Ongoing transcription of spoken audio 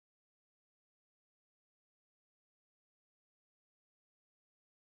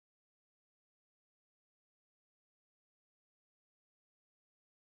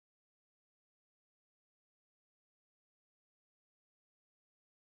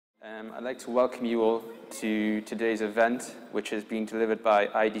I'd like to welcome you all to today's event, which is being delivered by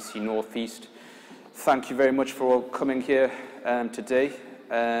IDC Northeast. Thank you very much for all coming here today.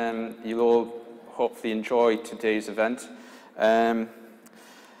 You'll all hopefully enjoy today's event. The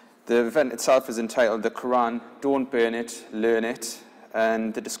event itself is entitled The Quran, Don't Burn It, Learn It,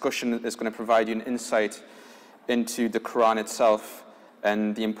 and the discussion is going to provide you an insight into the Quran itself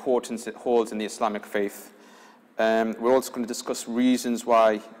and the importance it holds in the Islamic faith. We're also going to discuss reasons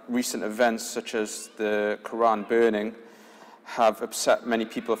why recent events such as the Quran burning have upset many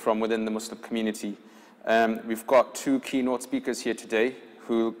people from within the Muslim community. We've got two keynote speakers here today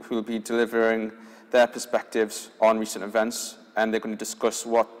who will be delivering their perspectives on recent events, and they're going to discuss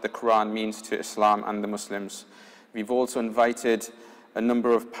what the Quran means to Islam and the Muslims. We've also invited a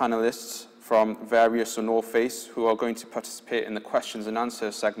number of panelists from various or no faiths who are going to participate in the questions and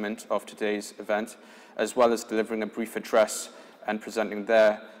answers segment of today's event, as well as delivering a brief address and presenting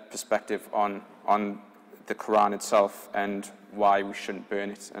their perspective on the Quran itself and why we shouldn't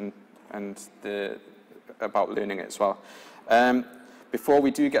burn it and about learning it as well. Before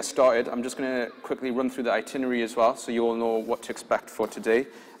we do get started, I'm just going to quickly run through the itinerary as well, so you all know what to expect for today.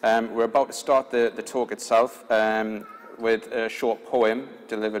 We're about to start the talk itself with a short poem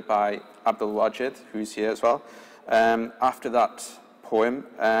delivered by Abdur, who's here as well. After that poem,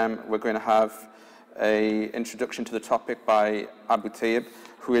 we're going to have an introduction to the topic by Tayeeb,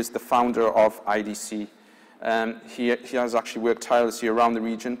 who is the founder of IDC. He has actually worked tirelessly around the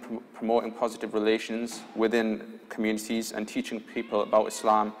region, promoting positive relations within communities and teaching people about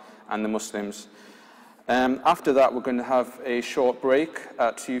Islam and the Muslims. After that, we're going to have a short break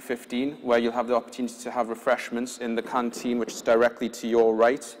at 2:15, where you'll have the opportunity to have refreshments in the canteen, which is directly to your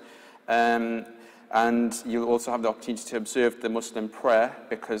right. And you'll also have the opportunity to observe the Muslim prayer,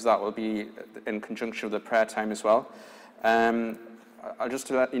 because that will be in conjunction with the prayer time as well. Just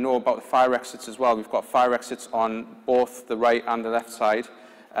to let you know about the fire exits as well, we've got fire exits on both the right and the left side,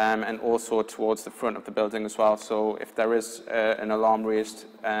 and also towards the front of the building as well. So if there is an alarm raised,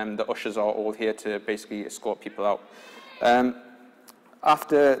 the ushers are all here to basically escort people out.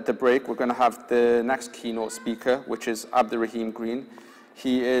 After the break, we're going to have the next keynote speaker, which is Abdur Raheem Green.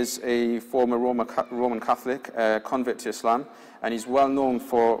 He is a former Roman Catholic, convert to Islam, and he's well known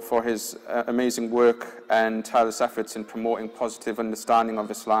for his amazing work and tireless efforts in promoting positive understanding of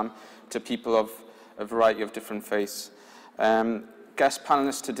Islam to people of a variety of different faiths. Guest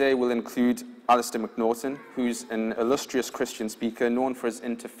panelists today will include Alistair McNaughton, who's an illustrious Christian speaker known for his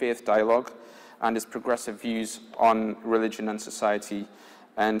interfaith dialogue and his progressive views on religion and society.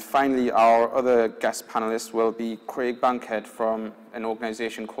 And finally, our other guest panelist will be Craig Bankhead from an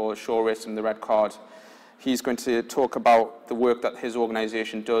organisation called Show Racing the Red Card. He's going to talk about the work that his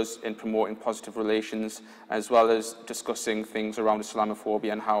organisation does in promoting positive relations, as well as discussing things around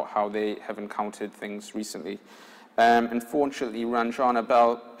Islamophobia and how they have encountered things recently. Unfortunately, Ranjana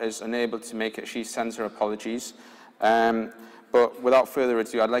Bell is unable to make it. She sends her apologies. But without further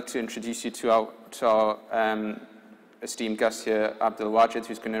ado, I'd like to introduce you to our esteemed guest here, Abdur,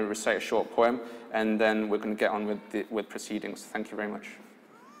 who's going to recite a short poem, and then we're going to get on with proceedings. Thank you very much.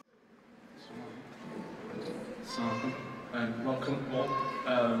 And welcome all.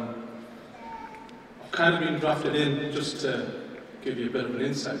 I've kind of been drafted in just to give you a bit of an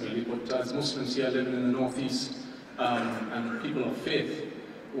insight, really, but as Muslims here living in the Northeast and people of faith,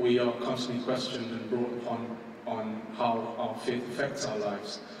 we are constantly questioned and brought upon on how our faith affects our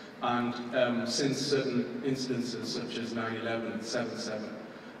lives. And since certain incidences such as 9/11 and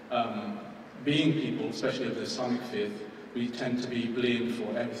 7/7, being people, especially of the Islamic faith, we tend to be blamed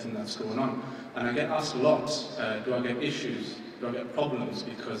for everything that's going on. And I get asked a lot, do I get issues, do I get problems?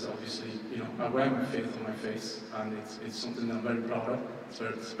 Because obviously, you know, I wear my faith on my face, and it's something that I'm very proud of.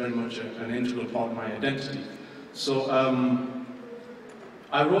 It's very much an integral part of my identity. So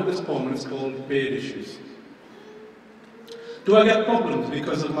I wrote this poem, and it's called Beard Issues. Do I get problems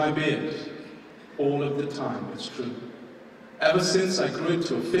because of my beard? All of the time, it's true. Ever since I grew it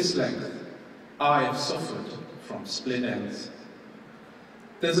to a fist length, I have suffered from split ends.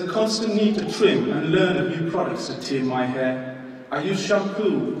 There's a constant need to trim and learn of new products to tame my hair. I use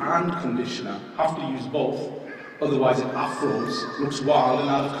shampoo and conditioner, have to use both, otherwise it afros, looks wild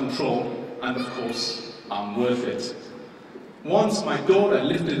and out of control, and of course, I'm worth it. Once my daughter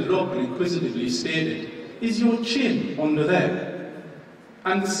lifted it up and inquisitively stated, "Is your chin under there?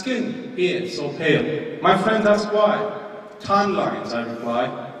 And the skin here so pale?" My friend asked why. "Tan lines," I reply.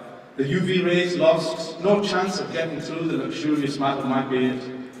 The UV rays lost, no chance of getting through the luxurious mat of my beard.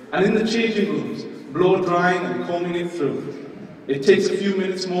 And in the changing rooms, blow drying and combing it through. It takes a few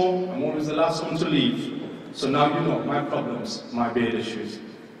minutes more, I'm always the last one to leave. So now you know my problems, my beard issues.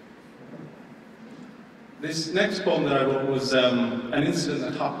 This next poem that I wrote was an incident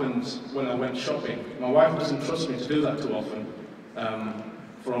that happened when I went shopping. My wife doesn't trust me to do that too often,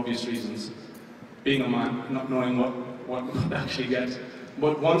 for obvious reasons. Being a man, not knowing what to actually get.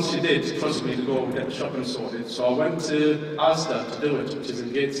 But once she did trust me to go get the shopping sorted, so I went to Asda to do it, which is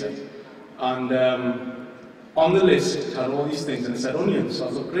in Gateshead. And on the list, it had all these things, and it said onions. So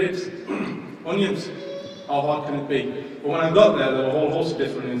I thought, great, onions. How hard can it be? But when I got there were a whole host of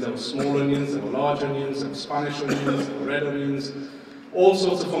different onions. There were small onions, there were large onions, there were Spanish onions, there were red onions, all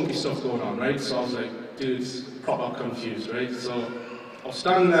sorts of funky stuff going on, right? So I was like, dude, proper confused, right? So I was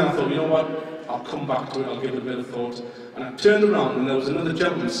standing there and I thought, you know what, I'll come back to it, I'll give it a bit of thought. And I turned around and there was another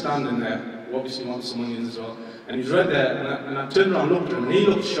gentleman standing there, who obviously wanted some onions as well. And he was right there, and I turned around and looked at him, and he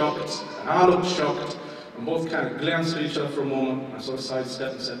looked shocked, and I looked shocked, and both kind of glanced at each other for a moment, and I sort of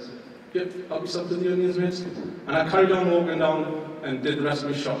sidestepped and said, yep, help yourself to the onions, mate. And I carried on walking down and did the rest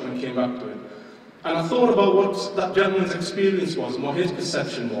of my shopping and came back to it. And I thought about what that gentleman's experience was and what his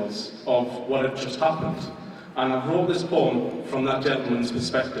perception was of what had just happened. And I wrote this poem from that gentleman's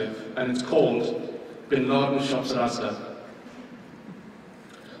perspective, and it's called Bin Laden Shops at Asda.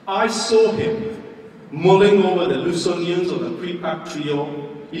 I saw him mulling over the loose onions or the pre-packed trio.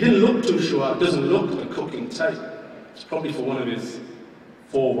 He didn't look too sure, it doesn't look the cooking type. It's probably for one of his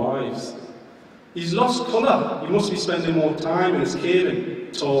 4 wives. He's lost colour. He must be spending more time in his cave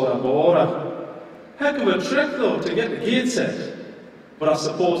in Tora Bora. Heck of a trek though to get to Gateshead. But I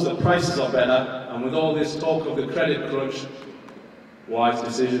suppose the prices are better, and with all this talk of the credit crunch, wise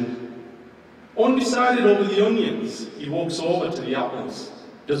decision. Undecided over the onions, he walks over to the apples.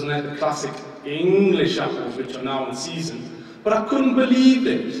 Doesn't like the classic English apples which are now in season. But I couldn't believe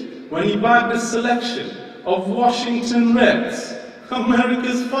it when he bagged a selection of Washington Reds,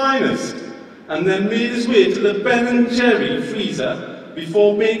 America's finest, and then made his way to the Ben & Jerry freezer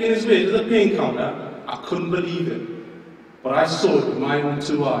before making his way to the paint counter. I couldn't believe it. But I saw it with my own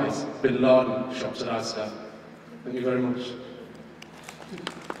 2 eyes. Bin Laden Shops at Asda. Thank you very much.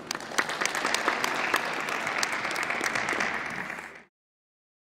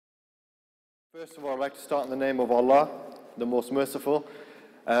 First of all, I'd like to start in the name of Allah, the Most Merciful.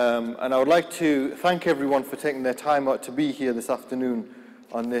 And I would like to thank everyone for taking their time out to be here this afternoon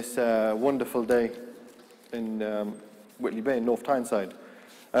on this wonderful day in Whitley Bay, in North Tyneside.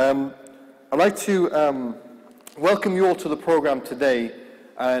 I'd like to welcome you all to the program today,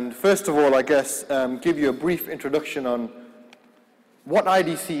 and first of all, I guess, give you a brief introduction on what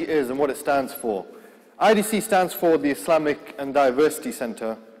IDC is and what it stands for. IDC stands for the Islamic and Diversity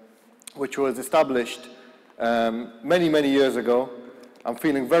Centre, which was established many, many years ago. I'm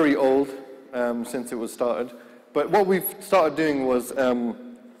feeling very old since it was started. But what we've started doing was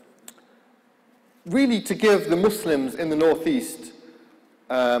really to give the Muslims in the Northeast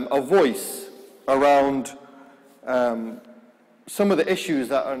a voice around some of the issues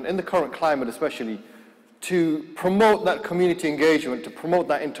that are in the current climate especially, to promote that community engagement, to promote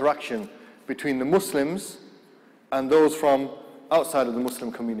that interaction between the Muslims and those from outside of the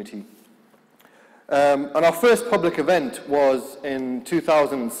Muslim community. And our first public event was in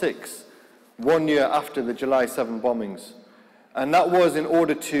 2006, 1 year after the July 7 bombings. And that was in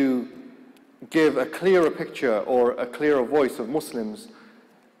order to give a clearer picture or a clearer voice of Muslims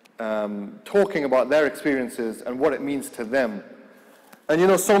talking about their experiences and what it means to them. And you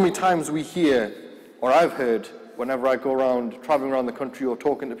know, so many times we hear, or I've heard, whenever I go around, traveling around the country or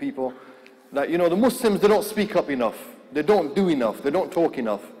talking to people, that, you know, the Muslims, they don't speak up enough, they don't do enough, they don't talk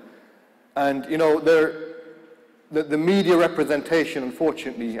enough. And, you know, the media representation,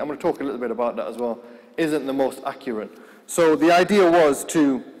 unfortunately, I'm going to talk a little bit about that as well, isn't the most accurate. So the idea was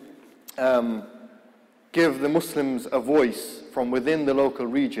to give the Muslims a voice from within the local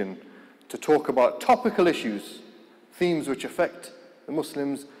region to talk about topical issues, themes which affect the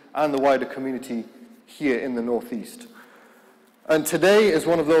Muslims and the wider community here in the Northeast. And today is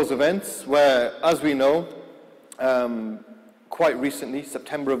one of those events where, as we know, quite recently,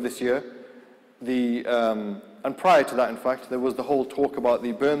 September of this year, and prior to that, in fact, there was the whole talk about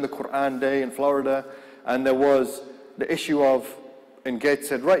the Burn the Quran Day in Florida, and there was the issue of, in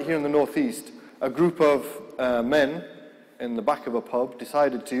Gateshead, right here in the Northeast, a group of men in the back of a pub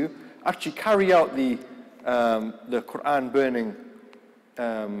decided to actually carry out the Quran burning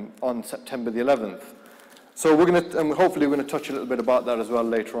on September the 11th. So we're going to, hopefully we're going to touch a little bit about that as well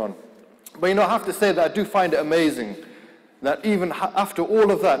later on. But you know, I have to say that I do find it amazing that even after all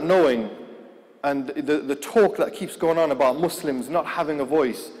of that, knowing and the talk that keeps going on about Muslims not having a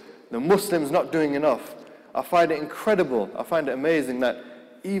voice, the Muslims not doing enough, I find it incredible, I find it amazing that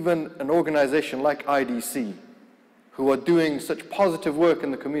even an organization like IDC, who are doing such positive work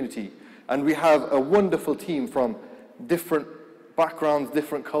in the community, And we have a wonderful team from different backgrounds,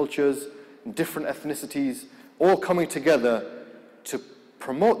 different cultures, different ethnicities, all coming together to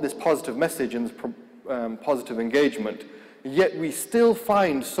promote this positive message and this positive engagement. Yet we still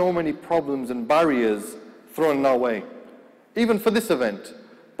find so many problems and barriers thrown in our way. Even for this event,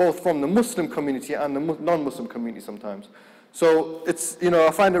 both from the Muslim community and the non-Muslim community sometimes. So it's,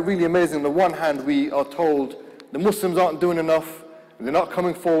 I find it really amazing. On the one hand, we are told the Muslims aren't doing enough, they're not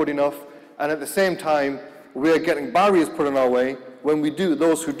coming forward enough, and at the same time, we are getting barriers put in our way when we do,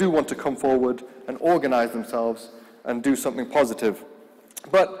 those who do want to come forward and organize themselves and do something positive.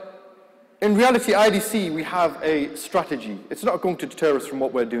 But in reality, IDC, we have a strategy. It's not going to deter us from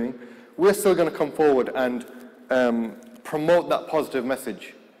what we're doing. We're still going to come forward and promote that positive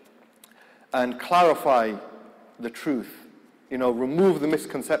message and clarify the truth, remove the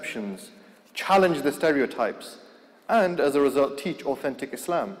misconceptions, challenge the stereotypes, and as a result, teach authentic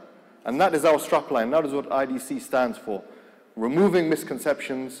Islam. And that is our strapline. That is what IDC stands for. Removing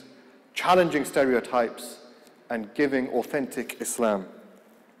misconceptions, challenging stereotypes, and giving authentic Islam.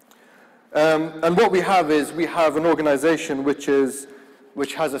 And what we have is, we have an organization which has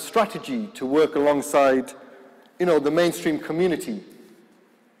a strategy to work alongside, the mainstream community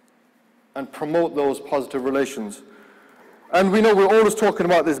and promote those positive relations. And we know we're always talking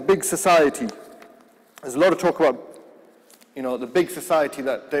about this big society. There's a lot of talk about, the big society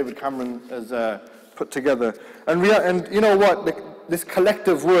that David Cameron has put together. And you know what? This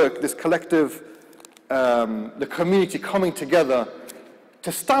collective work, this collective, the community coming together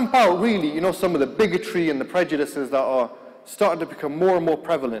to stamp out really, some of the bigotry and the prejudices that are starting to become more and more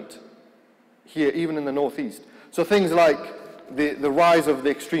prevalent here, even in the Northeast. So things like the rise of the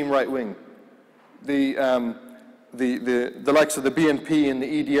extreme right wing, the likes of the BNP and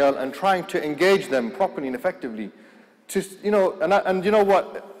the EDL, and trying to engage them properly and effectively. And you know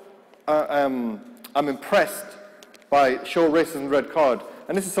what? I'm impressed by Show Racism Red Card,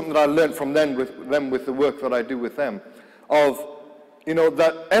 and this is something that I learned from them with the work that I do with them, of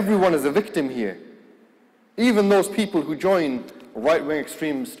that everyone is a victim here. Even those people who join right-wing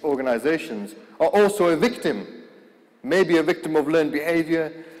extremist organizations are also a victim. Maybe a victim of learned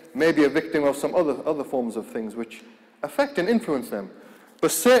behavior, maybe a victim of some other forms of things which affect and influence them,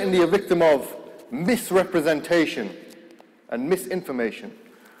 but certainly a victim of misrepresentation and misinformation.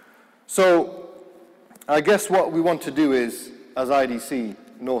 So I guess what we want to do is, as IDC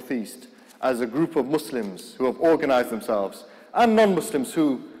Northeast, as a group of Muslims who have organized themselves, and non-Muslims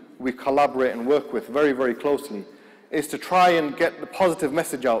who we collaborate and work with very, very closely, is to try and get the positive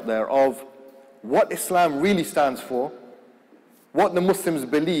message out there of what Islam really stands for, what the Muslims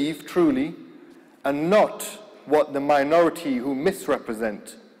believe truly, and not what the minority who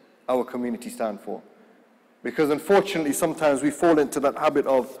misrepresent our community stand for. Because unfortunately, sometimes we fall into that habit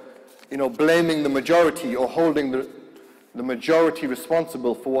of, blaming the majority or holding the majority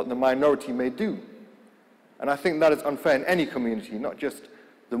responsible for what the minority may do. And I think that is unfair in any community, not just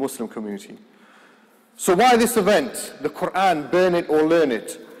the Muslim community. So why this event? The Quran, burn it or learn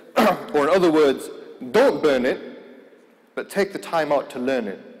it. Or in other words, don't burn it, but take the time out to learn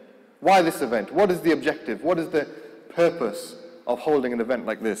it. Why this event? What is the objective? What is the purpose of holding an event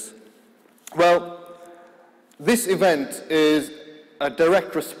like this? Well, this event is a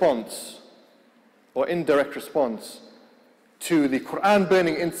direct response, or indirect response, to the Quran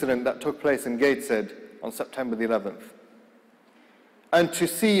burning incident that took place in Gateshead on September the 11th. And to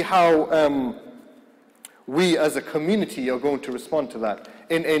see how we as a community are going to respond to that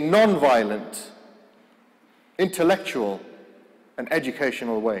in a non-violent, intellectual, and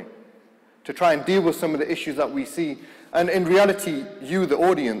educational way, to try and deal with some of the issues that we see. And in reality, you, the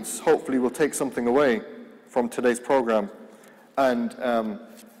audience, hopefully will take something away from today's program and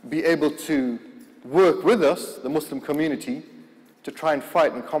be able to work with us, the Muslim community, to try and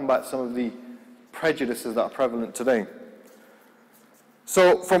fight and combat some of the prejudices that are prevalent today.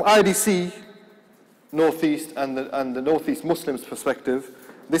 So from IDC Northeast and the Northeast Muslims perspective,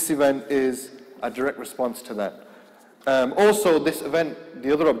 this event is a direct response to that. Also, this event,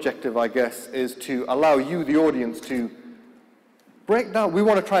 the other objective, I guess, is to allow you, the audience, to break down. We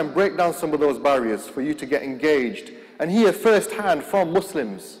want to try and break down some of those barriers for you to get engaged and hear firsthand from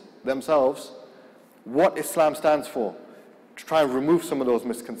Muslims themselves what Islam stands for, to try and remove some of those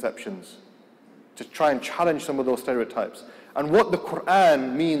misconceptions, to try and challenge some of those stereotypes, and what the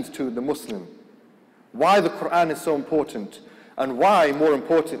Quran means to the Muslim, why the Quran is so important, and why, more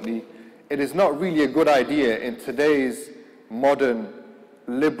importantly, it is not really a good idea in today's modern,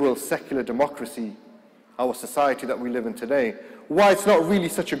 liberal, secular democracy, our society that we live in today, why it's not really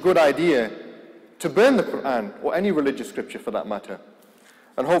such a good idea to burn the Quran, or any religious scripture for that matter.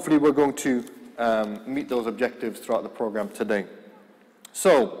 And hopefully we're going to meet those objectives throughout the program today.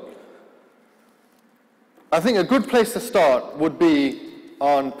 So, I think a good place to start would be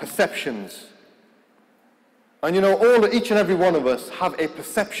on perceptions. And you know, each and every one of us have a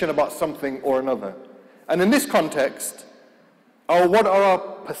perception about something or another. And in this context, what are our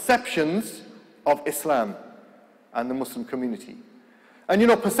perceptions of Islam and the Muslim community? And you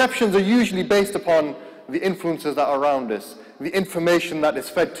know, perceptions are usually based upon the influences that are around us, the information that is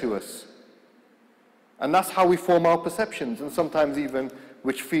fed to us. And that's how we form our perceptions, and sometimes even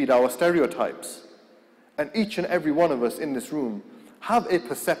which feed our stereotypes. And each and every one of us in this room have a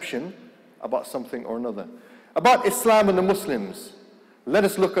perception about something or another. About Islam and the Muslims, let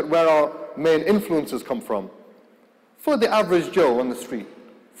us look at where our main influences come from. For the average Joe on the street,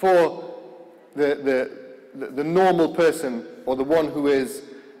 for the normal person, or the one who is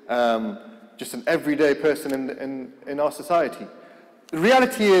just an everyday person in our society. The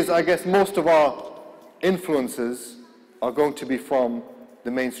reality is, I guess, most of our influences are going to be from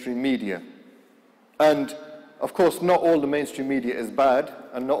the mainstream media. And of course, not all the mainstream media is bad,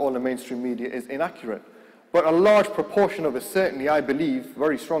 and not all the mainstream media is inaccurate. But a large proportion of it, certainly, I believe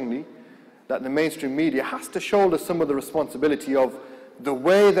very strongly, that the mainstream media has to shoulder some of the responsibility of the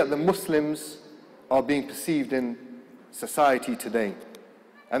way that the Muslims are being perceived in society today.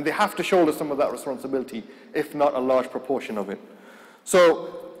 And they have to shoulder some of that responsibility, if not a large proportion of it.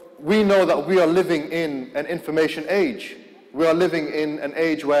 So we know that we are living in an information age. We are living in an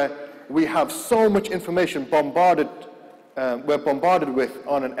age where we have so much information we're bombarded with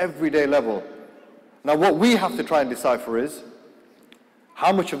on an everyday level. Now what we have to try and decipher is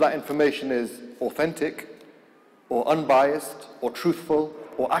how much of that information is authentic, or unbiased, or truthful,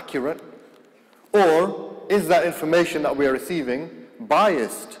 or accurate, or is that information that we are receiving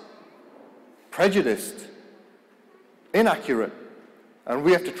biased, prejudiced, inaccurate? And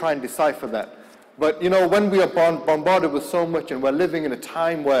we have to try and decipher that. But you know, when we are bombarded with so much, and we're living in a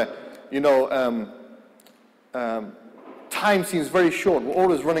time where, you know, time seems very short. We're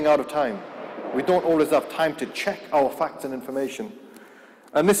always running out of time. We don't always have time to check our facts and information.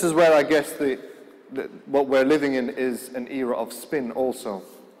 And this is where I guess what we're living in is an era of spin also.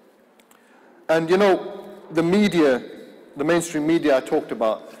 And you know, the media, the mainstream media I talked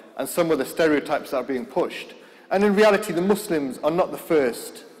about, and some of the stereotypes that are being pushed. And in reality, the Muslims are not the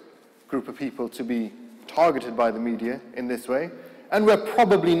first group of people to be targeted by the media in this way. And we're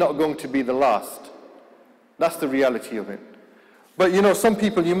probably not going to be the last. That's the reality of it. But you know, some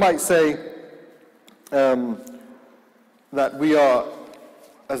people, you might say that we are,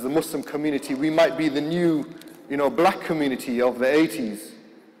 as the Muslim community, we might be the new, you know, black community of the 80s.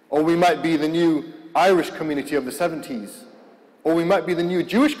 Or we might be the new Irish community of the 70s. Or we might be the new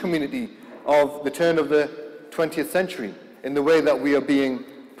Jewish community of the turn of the 20th century, in the way that we are being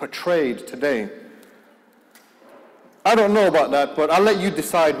portrayed today. I don't know about that, but I'll let you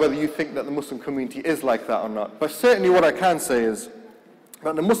decide whether you think that the Muslim community is like that or not. But certainly what I can say is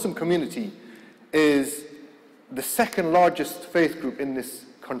that the Muslim community is the second largest faith group in this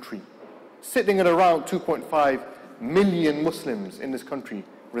country, sitting at around 2.5 million Muslims in this country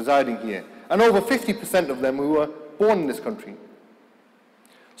residing here, and over 50% of them who were born in this country.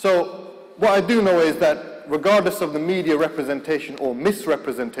 So what I do know is that regardless of the media representation or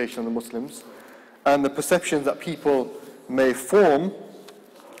misrepresentation of the Muslims and the perceptions that people may form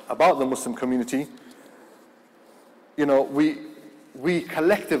about the Muslim community, you know, we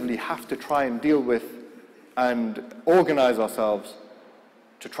collectively have to try and deal with and organize ourselves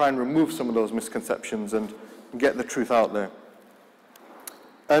to try and remove some of those misconceptions and get the truth out there.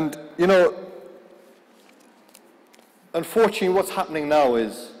 And, you know, unfortunately what's happening now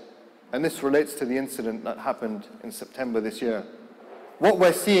is, and this relates to the incident that happened in September this year, what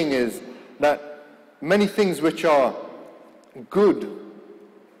we're seeing is that many things which are good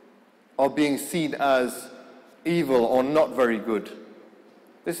are being seen as evil or not very good.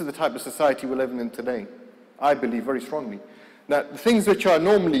 This is the type of society we're living in today, I believe very strongly. That the things which are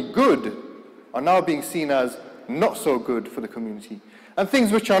normally good are now being seen as not so good for the community. And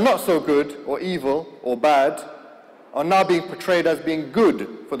things which are not so good or evil or bad are now being portrayed as being good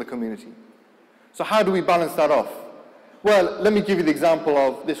for the community. So how do we balance that off? Well, let me give you the example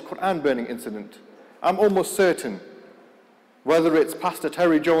of this Quran burning incident. I'm almost certain, whether it's Pastor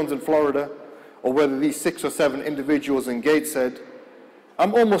Terry Jones in Florida or whether these 6 or 7 individuals in Gateshead,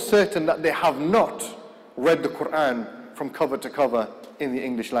 I'm almost certain that they have not read the Quran from cover to cover in the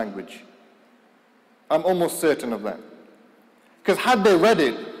English language. I'm almost certain of that. Because had they read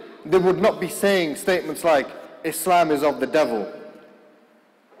it, they would not be saying statements like, Islam is of the devil,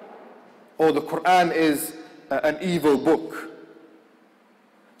 or the Quran is an evil book,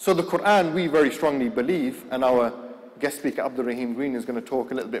 So the Quran, we very strongly believe, and our guest speaker Abdur Raheem Green is going to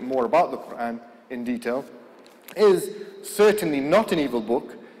talk a little bit more about the Quran in detail, is certainly not an evil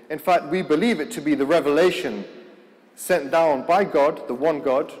book. In fact, we believe it to be the revelation sent down by God, the one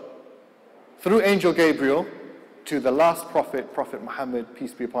God, through Angel Gabriel to the last prophet, Prophet Muhammad,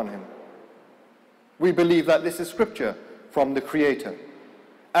 peace be upon him. We believe that this is scripture from the Creator.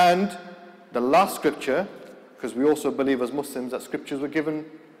 And the last scripture, because we also believe as Muslims that scriptures were given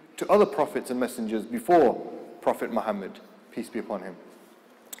to other prophets and messengers before Prophet Muhammad, peace be upon him.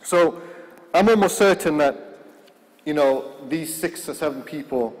 So I'm almost certain that, these 6 or 7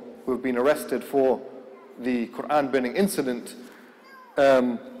 people who have been arrested for the Quran burning incident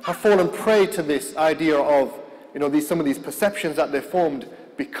have fallen prey to this idea of, some of these perceptions that they've formed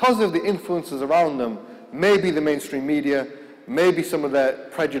because of the influences around them, maybe the mainstream media, maybe some of their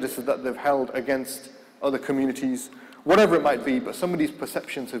prejudices that they've held against other communities, whatever it might be, but some of these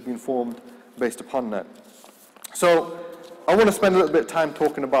perceptions have been formed based upon that. So I want to spend a little bit of time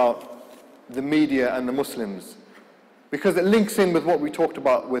talking about the media and the Muslims, because it links in with what we talked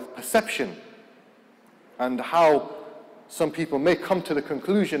about with perception and how some people may come to the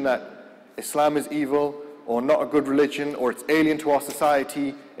conclusion that Islam is evil or not a good religion, or it's alien to our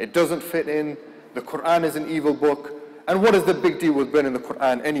society, it doesn't fit in, the Quran is an evil book, and what is the big deal with burning the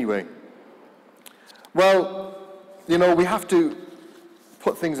Quran anyway? Well, we have to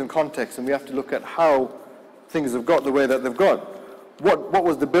put things in context, and we have to look at how things have got the way that they've got. What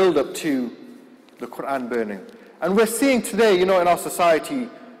was the build-up to the Quran burning? And we're seeing today, in our society,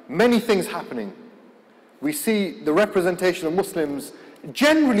 many things happening. We see the representation of Muslims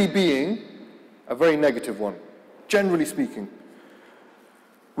generally being a very negative one, generally speaking.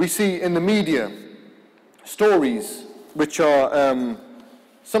 We see in the media stories which are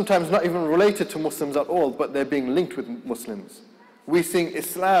sometimes not even related to Muslims at all, but they're being linked with Muslims. We're seeing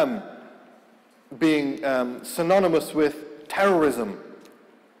Islam being synonymous with terrorism,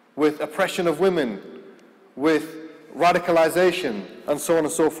 with oppression of women, with radicalization, and so on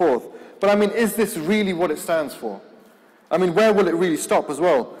and so forth. But is this really what it stands for? Where will it really stop as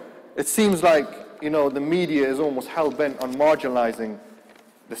well? It seems like, the media is almost hell-bent on marginalizing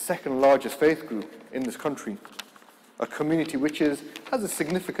the second largest faith group in this country, a community which has a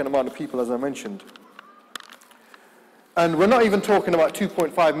significant amount of people, as I mentioned. And we're not even talking about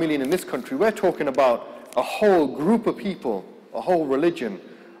 2.5 million in this country, we're talking about a whole group of people, a whole religion,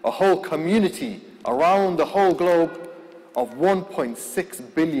 a whole community around the whole globe of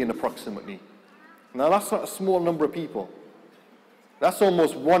 1.6 billion approximately. Now that's not a small number of people. That's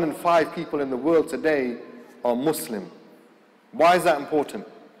almost 1 in 5 people in the world today are Muslim. Why is that important?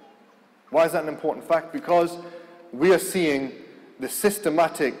 Why is that an important fact? Because we are seeing the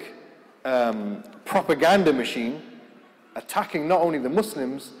systematic propaganda machine attacking not only the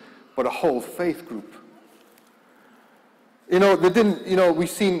Muslims, but a whole faith group. We've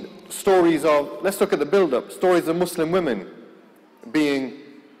seen stories of, let's look at the build-up, stories of Muslim women being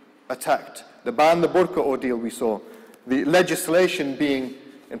attacked. The ban the burqa ordeal we saw. The legislation being,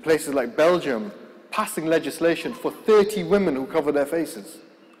 in places like Belgium, passing legislation for 30 women who cover their faces.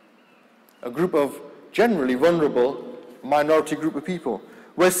 A group of generally vulnerable minority group of people.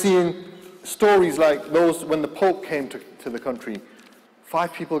 We're seeing stories like those when the Pope came to the country.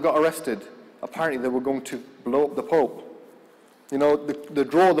 5 people got arrested. Apparently they were going to blow up the Pope. The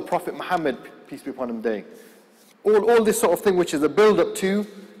draw of the Prophet Muhammad, peace be upon him, day. All this sort of thing, which is a build-up to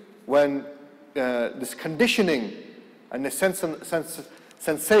when this conditioning and the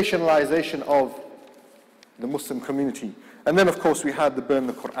sensationalization of the Muslim community. And then, of course, we had the Burn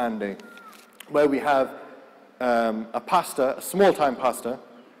the Quran Day, where we have a pastor, a small-time pastor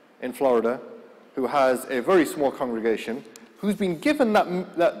in Florida, who has a very small congregation, who's been given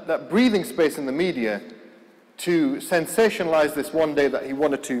that breathing space in the media to sensationalize this one day that he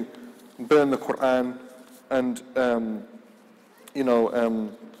wanted to burn the Quran and,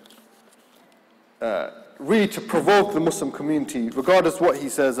 really to provoke the Muslim community, regardless what he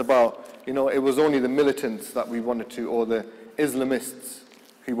says about, it was only the militants that we wanted to, or the Islamists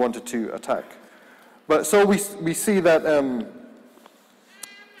he wanted to attack. But so we see that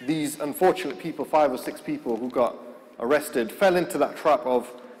these unfortunate people, 5 or 6 people who got arrested, fell into that trap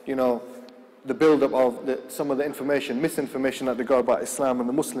of, the build-up of some of the misinformation that they got about Islam and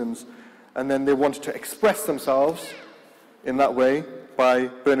the Muslims, and then they wanted to express themselves in that way by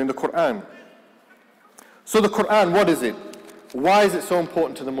burning the Quran. So the Quran, what is it? Why is it so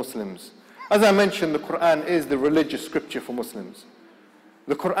important to the Muslims? As I mentioned, the Quran is the religious scripture for Muslims.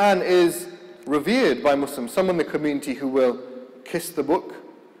 The Quran is revered by Muslims, some in the community who will kiss the book,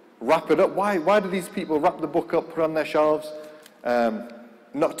 wrap it up. Why do these people wrap the book up, put it on their shelves?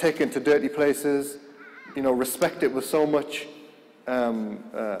 not take it to dirty places, respect it with so much,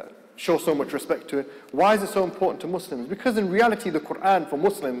 show so much respect to it. Why is it so important to Muslims? Because in reality, the Quran for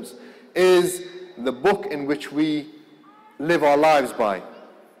Muslims is the book in which we live our lives by.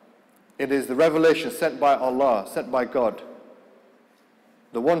 It is the revelation sent by Allah, sent by God,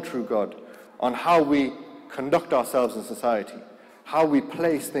 the one true God, on how we conduct ourselves in society, how we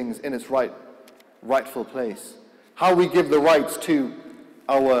place things in its rightful place, how we give the rights to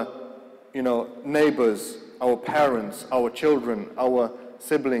our neighbors, our parents, our children, our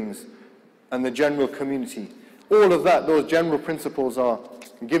siblings, and the general community. All of that, those general principles are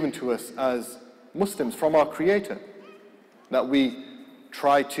given to us as Muslims from our Creator, that we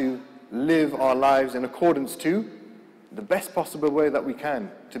try to live our lives in accordance to the best possible way that we can,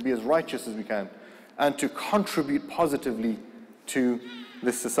 to be as righteous as we can, and to contribute positively to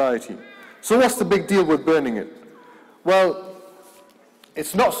this society. So what's the big deal with burning it? Well,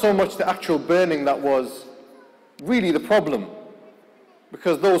 it's not so much the actual burning that was really the problem,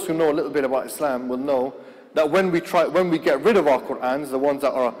 because those who know a little bit about Islam will know that when we get rid of our Qur'ans, the ones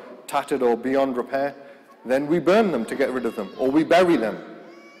that are tattered or beyond repair, then we burn them to get rid of them, or we bury them.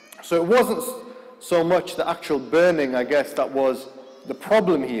 So it wasn't so much the actual burning, I guess, that was the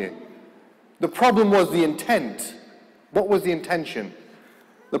problem here. The problem was the intent. What was the intention?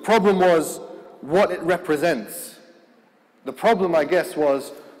 The problem was what it represents. The problem, I guess,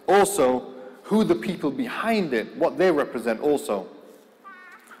 was also who the people behind it, what they represent also.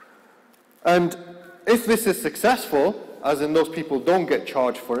 And if this is successful, as in those people don't get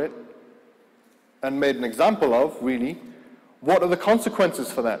charged for it, and made an example of, really, what are the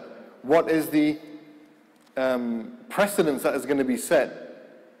consequences for that? What is the precedence that is going to be set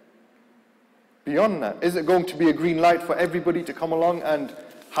beyond that? Is it going to be a green light for everybody to come along and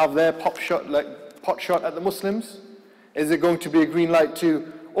have their pot shot at the Muslims? Is it going to be a green light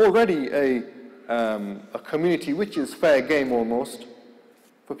to already a community which is fair game almost,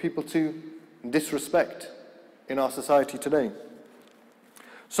 for people to disrespect in our society today?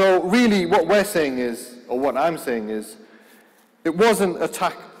 So really what we're saying is, or what I'm saying is, it wasn't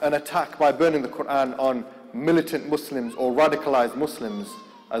an attack by burning the Quran on militant Muslims or radicalized Muslims,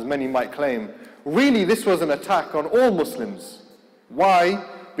 as many might claim. Really, this was an attack on all Muslims. Why?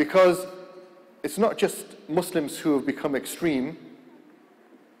 Because it's not just Muslims who have become extreme,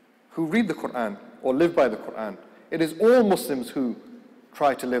 who read the Quran or live by the Quran. It is all Muslims who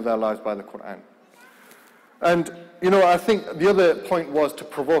try to live their lives by the Quran. And, I think the other point was to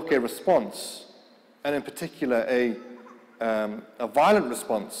provoke a response, and in particular a violent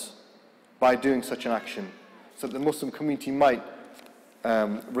response by doing such an action, so that the Muslim community might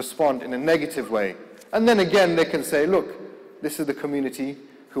respond in a negative way. And then again, they can say, look, this is the community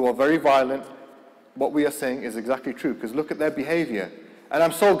who are very violent. What we are saying is exactly true, because look at their behavior. And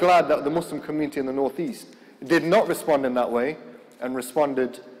I'm so glad that the Muslim community in the Northeast did not respond in that way, and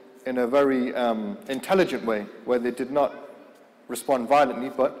responded in a very intelligent way, where they did not respond violently,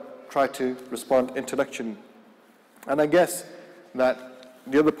 but tried to respond intellectually. And I guess that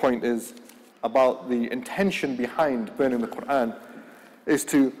the other point is about the intention behind burning the Quran is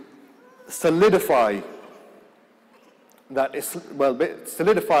to solidify that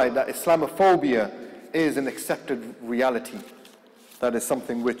Islamophobia is an accepted reality. That is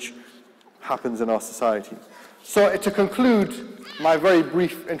something which happens in our society. So to conclude my very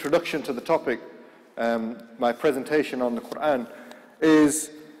brief introduction to the topic, my presentation on the Quran, is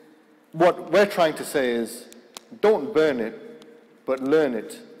what we're trying to say is, don't burn it, but learn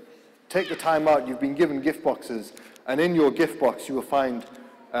it. Take the time out. You've been given gift boxes, and in your gift box you will find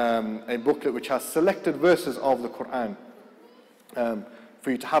a booklet which has selected verses of the Quran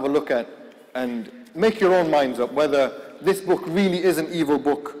for you to have a look at and make your own minds up whether this book really is an evil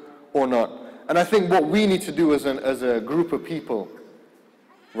book or not. And I think what we need to do as a group of people,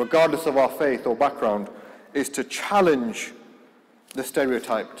 regardless of our faith or background, is to challenge the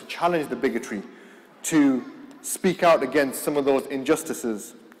stereotype, to challenge the bigotry, to speak out against some of those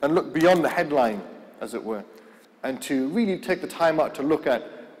injustices and look beyond the headline, as it were, and to really take the time out to look at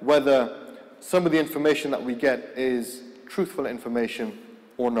whether some of the information that we get is truthful information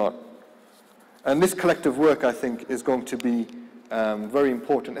or not. And this collective work, I think, is going to be very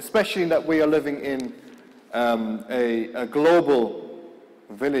important, especially that we are living in a global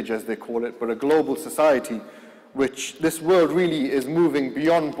village, as they call it, but a global society, which this world really is moving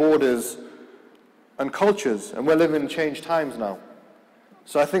beyond borders and cultures, and we're living in changed times now.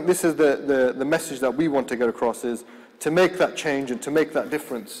 So I think this is the message that we want to get across, is to make that change and to make that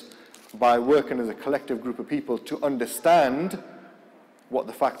difference by working as a collective group of people to understand what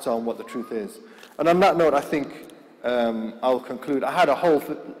the facts are and what the truth is. And on that note, I think I'll conclude. I had a whole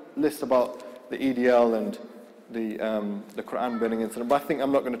list about the EDL and the Quran burning incident, but I think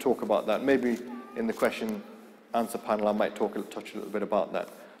I'm not going to talk about that. Maybe in the question answer panel I might touch a little bit about that.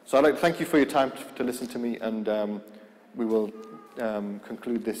 So I'd like to thank you for your time to listen to me, and we will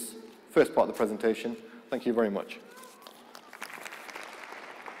conclude this first part of the presentation. Thank you very much.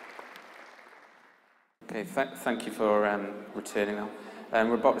 Okay, thank you for returning now.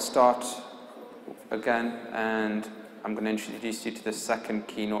 We're about to start again, and I'm going to introduce you to the second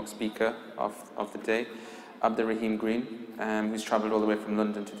keynote speaker of the day, Abdur Raheem Green, who's travelled all the way from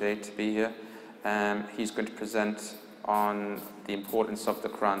London today to be here. He's going to present on the importance of the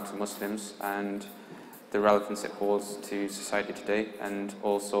Quran to Muslims and the relevance it holds to society today, and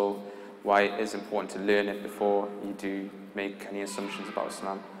also why it is important to learn it before you do make any assumptions about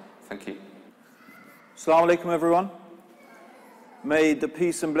Islam. Thank you. Assalamu alaikum, everyone. May the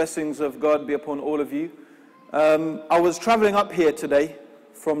peace and blessings of God be upon all of you. I was travelling up here today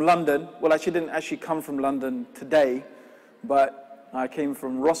from London. Well, I didn't actually come from London today, but I came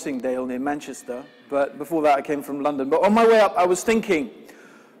from Rossingdale near Manchester. But before that, I came from London. But on my way up, I was thinking,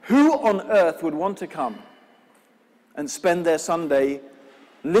 who on earth would want to come and spend their Sunday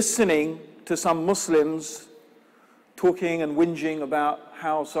listening to some Muslims talking and whinging about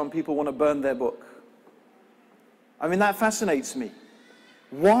how some people want to burn their book? I mean, that fascinates me.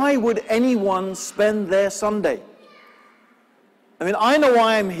 Why would anyone spend their Sunday? I mean, I know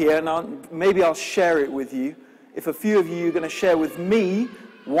why I'm here, and maybe I'll share it with you. If a few of you are going to share with me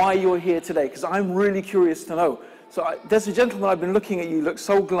why you're here today, because I'm really curious to know. So there's a gentleman, I've been looking at you, you look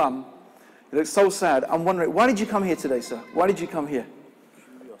so glum, you look so sad. I'm wondering, why did you come here today, sir? Why did you come here?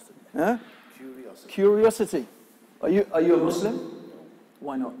 Curiosity. Huh? Curiosity. Curiosity. Are you a Muslim?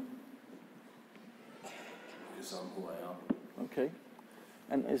 Why not? Because I'm who I am. Okay.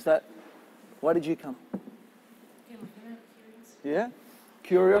 And is that, why did you come? Yeah?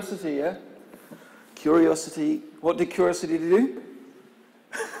 Curiosity, yeah? Curiosity. What did curiosity do?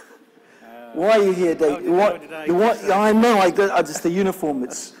 Why are you here, Dave? I know, I just the uniform.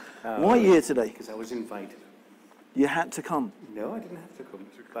 It's why are you here today? Because I was invited. You had to come. No, I didn't have to come.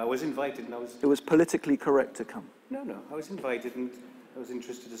 But I was invited, and I was. It was politically correct to come. No, I was invited, and I was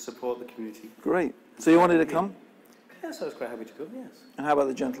interested to support the community. Great. So you wanted to come? Yes, I was quite happy to go. Yes. And how about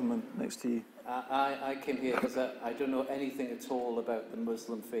the gentleman next to you? I came here because I don't know anything at all about the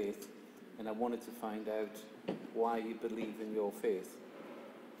Muslim faith, and I wanted to find out why you believe in your faith.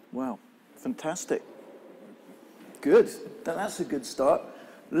 Wow, fantastic. Good. That's a good start.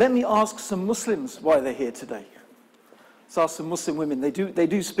 Let me ask some Muslims why they're here today. Let's ask some Muslim women. They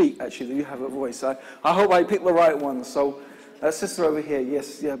do speak, actually. They do have a voice. I hope I picked the right one. So, sister over here,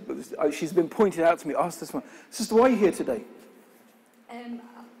 yes, yeah. She's been pointed out to me. Ask this one. Sister, why are you here today?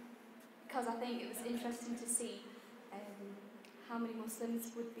 Because I think it was interesting to see how many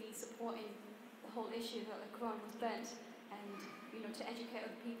Muslims would be supporting the whole issue that the Quran was burnt, and to educate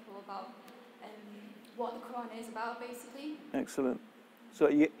other people about what the Quran is about, basically. Excellent. So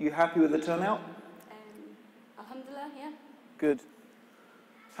you happy with the turnout? Alhamdulillah, yeah. Good.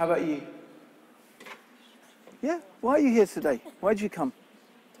 How about you? Yeah. Why are you here today? Why did you come?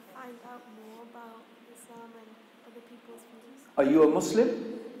 To find out more about Islam and other people's views. Are you a Muslim?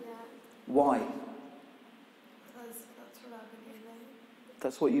 Yeah, Why? because that's what I've been hearing.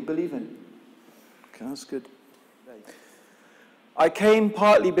 That's what you believe in. Okay, that's good. I came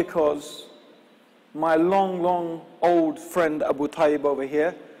partly because my long old friend Abu Tayeeb over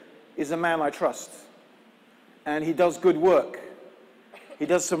here is a man I trust. And he does good work. He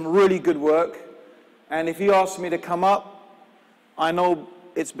does some really good work. And if he asks me to come up, I know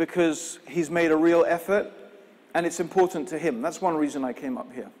it's because he's made a real effort and it's important to him. That's one reason I came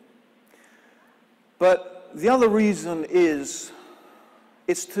up here. But the other reason is,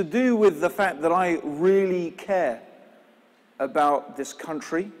 it's to do with the fact that I really care about this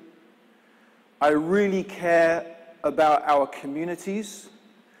country. I really care about our communities.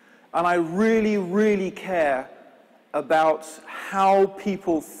 And I really care about how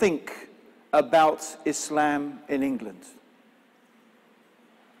people think about Islam in England.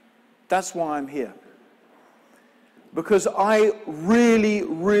 That's why I'm here. Because I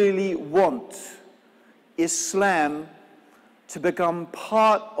really want Islam to become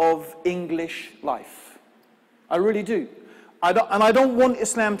part of English life. I really do. I don't want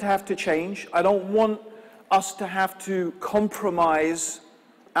Islam to have to change. I don't want us to have to compromise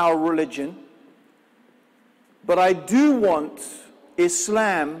our religion. But I do want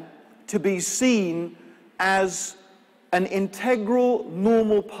Islam to be seen as an integral,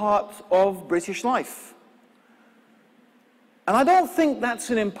 normal part of British life. And I don't think that's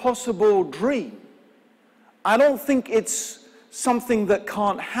an impossible dream. I don't think it's something that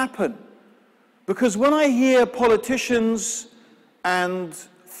can't happen. Because when I hear politicians and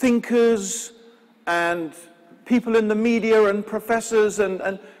thinkers and people in the media and professors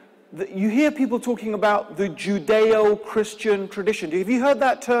and you hear people talking about the Judeo-Christian tradition. Have you heard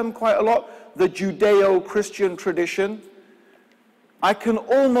that term quite a lot? The Judeo-Christian tradition. I can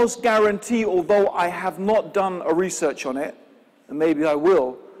almost guarantee, although I have not done a research on it, and maybe I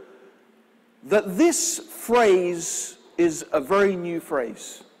will, that this phrase is a very new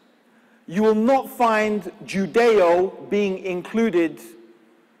phrase. You will not find Judeo being included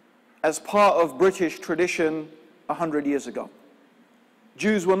as part of British tradition 100 years ago.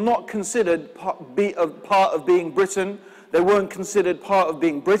 Jews were not considered part of being Britain. They weren't considered part of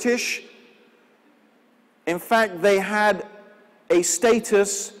being British. In fact, they had a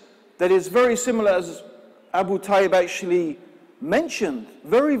status that is very similar, as Abu Tayeeb actually mentioned,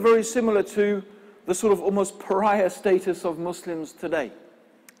 very, very similar to the sort of almost pariah status of Muslims today.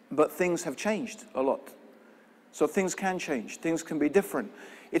 But things have changed a lot. So things can change. Things can be different.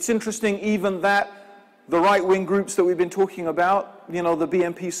 It's interesting even that the right-wing groups that we've been talking about, you know, the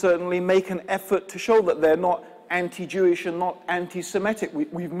BNP certainly make an effort to show that they're not anti-Jewish and not anti-Semitic.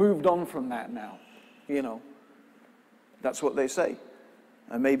 We've moved on from that now, you know. That's what they say.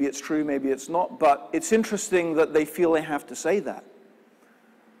 And maybe it's true, maybe it's not, but it's interesting that they feel they have to say that.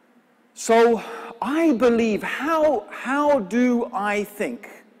 So I believe, how do I think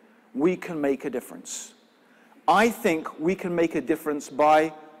we can make a difference? I think we can make a difference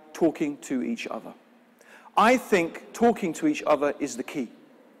by talking to each other. I think talking to each other is the key.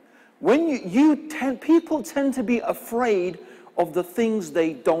 When people tend to be afraid of the things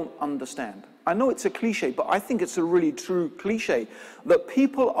they don't understand. I know it's a cliche, but I think it's a really true cliche, that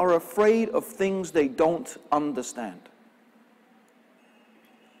people are afraid of things they don't understand.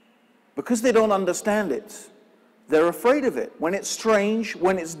 Because they don't understand it, they're afraid of it. When it's strange,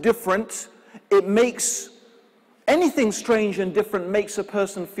 when it's different, it makes anything strange and different makes a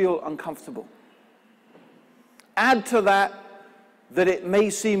person feel uncomfortable. Add to that it may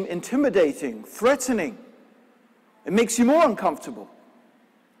seem intimidating, threatening. It makes you more uncomfortable.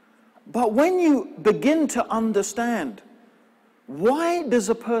 But when you begin to understand, why does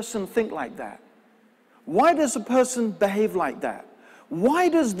a person think like that? Why does a person behave like that? Why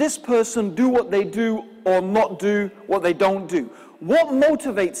does this person do what they do or not do what they don't do? What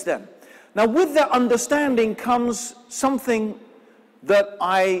motivates them? Now, with that understanding comes something that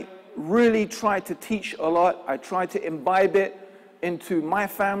I really try to teach a lot. I try to imbibe it into my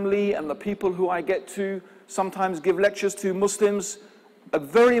family and the people who I get to sometimes give lectures to, Muslims. A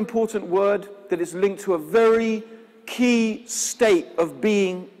very important word that is linked to a very key state of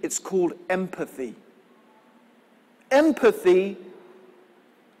being. It's called empathy. Empathy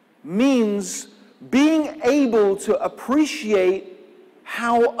means being able to appreciate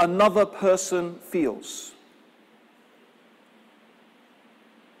how another person feels.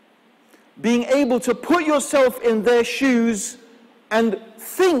 Being able to put yourself in their shoes and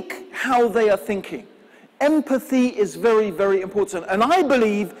think how they are thinking. Empathy is very, very important. And I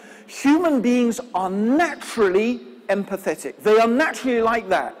believe human beings are naturally empathetic. They are naturally like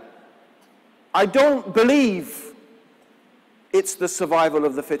that. I don't believe it's the survival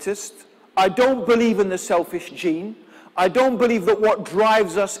of the fittest. I don't believe in the selfish gene. I don't believe that what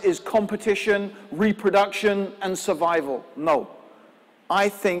drives us is competition, reproduction, and survival. No. I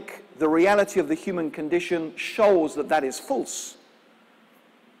think the reality of the human condition shows that that is false.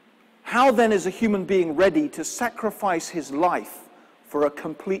 How then is a human being ready to sacrifice his life for a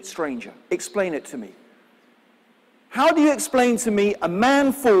complete stranger? Explain it to me. How do you explain to me a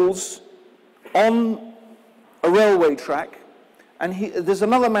man falls on a railway track and there's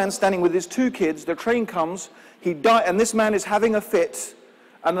another man standing with his two kids, the train comes, and this man is having a fit,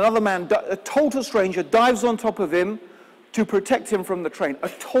 and another man, a total stranger, dives on top of him to protect him from the train. A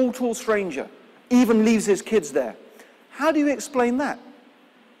total stranger, even leaves his kids there. How do you explain that?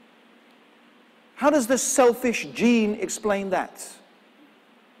 How does the selfish gene explain that?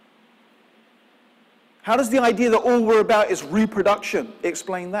 How does the idea that all we're about is reproduction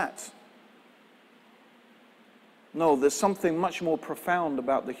explain that? No, there's something much more profound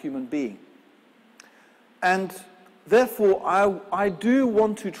about the human being. And therefore, I do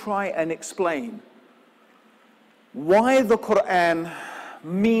want to try and explain why the Quran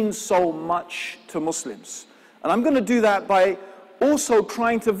means so much to Muslims. And I'm going to do that by also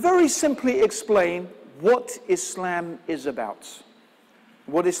trying to very simply explain what Islam is about.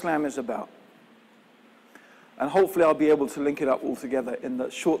 What Islam is about. And hopefully I'll be able to link it up all together in the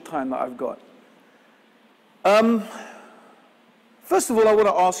short time that I've got. First of all, I want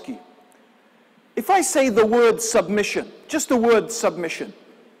to ask you, If I say the word submission, just the word submission,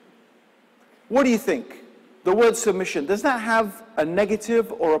 what do you think? The word submission, does that have a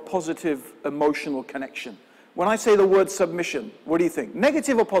negative or a positive emotional connection? When I say the word submission, what do you think?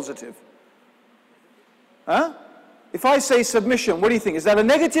 Negative or positive? Huh? If I say submission, what do you think? Is that a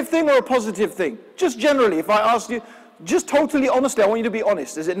negative thing or a positive thing? Just generally, if I ask you, just totally honestly, I want you to be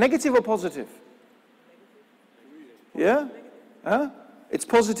honest. Is it negative or positive? Yeah? Huh? It's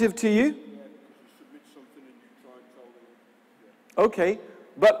positive to you? Okay.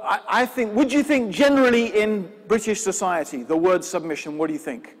 But I think, would you think generally in British society, the word submission, what do you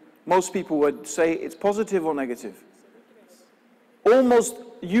think? Most people would say it's positive or negative? Almost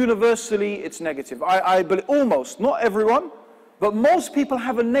universally it's negative. I believe, almost, not everyone, but most people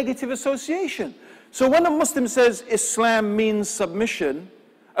have a negative association. So when a Muslim says Islam means submission,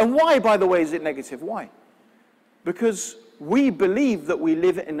 and why, by the way, is it negative? Why? Because we believe that we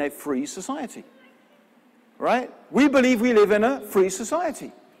live in a free society. Right? We believe we live in a free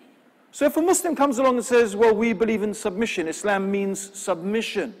society. So if a Muslim comes along and says, well, we believe in submission, Islam means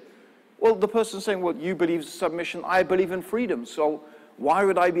submission. Well, the person's saying, well, you believe submission, I believe in freedom, so why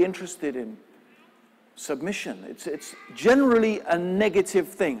would I be interested in submission? It's generally a negative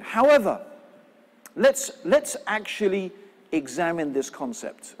thing. However, let's actually examine this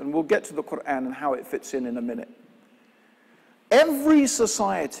concept, and we'll get to the Quran and how it fits in a minute. Every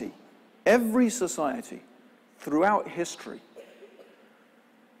society throughout history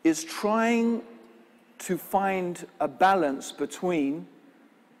is trying to find a balance between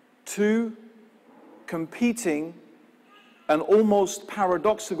two competing and almost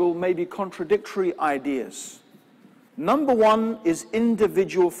paradoxical, maybe contradictory ideas. Number one is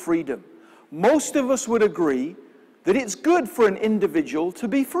individual freedom. Most of us would agree that it's good for an individual to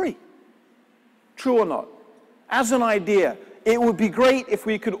be free. True or not? As an idea, it would be great if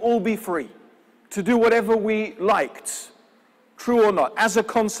we could all be free to do whatever we liked. True or not? As a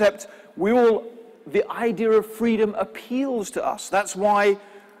concept, the idea of freedom appeals to us. That's why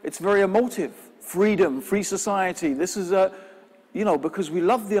it's very emotive. Freedom, free society. This is because we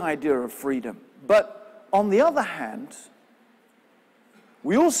love the idea of freedom. But on the other hand,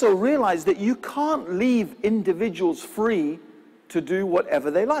 we also realize that you can't leave individuals free to do whatever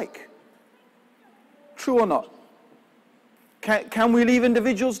they like. True or not? Can we leave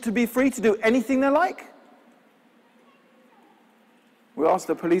individuals to be free to do anything they like? We asked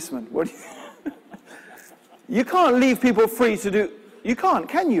the policeman, what do you You can't leave people free to do, you can't,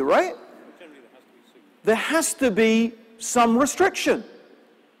 can you, right? There has to be some restriction.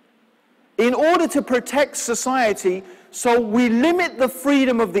 In order to protect society, so we limit the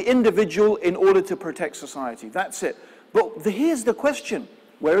freedom of the individual in order to protect society. That's it. But here's the question.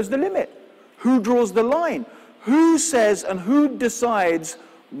 Where is the limit? Who draws the line? Who says and who decides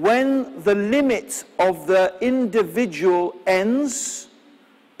when the limit of the individual ends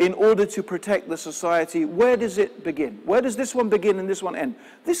in order to protect the society? Where does it begin? Where does this one begin and this one end?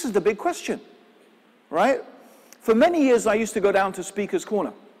 This is the big question, right? For many years, I used to go down to Speaker's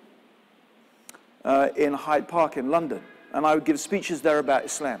Corner in Hyde Park in London, and I would give speeches there about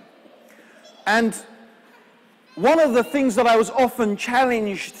Islam. And one of the things that I was often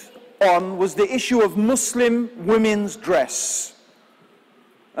challenged on was the issue of Muslim women's dress.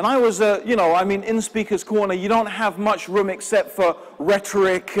 And I was, in Speaker's Corner, you don't have much room except for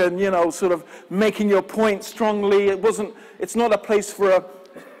rhetoric and, sort of making your point strongly. It's not a place for a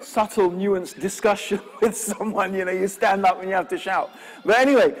subtle, nuanced discussion with someone, you stand up and you have to shout. But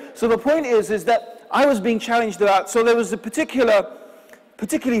anyway, so the point is that I was being challenged about, so there was a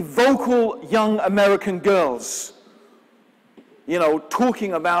particularly vocal young American girls,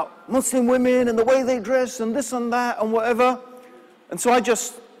 talking about Muslim women and the way they dress and this and that and whatever. And so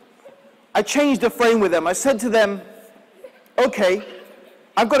I changed the frame with them. I said to them, okay,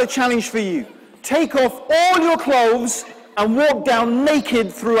 I've got a challenge for you. Take off all your clothes and walk down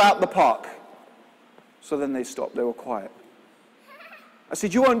naked throughout the park. So then they stopped, they were quiet. I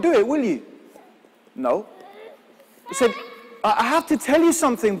said, you won't do it, will you? No. I said, I have to tell you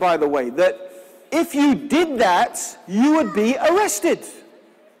something, by the way, that if you did that, you would be arrested.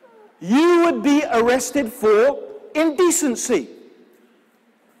 You would be arrested for indecency.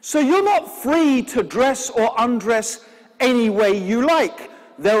 So you're not free to dress or undress any way you like.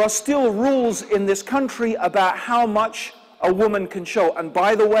 There are still rules in this country about how much a woman can show. And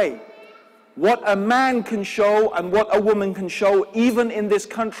by the way, what a man can show and what a woman can show, even in this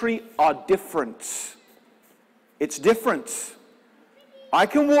country, are different. It's different. I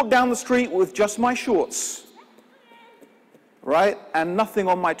can walk down the street with just my shorts, right, and nothing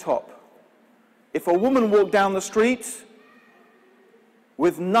on my top. If a woman walked down the street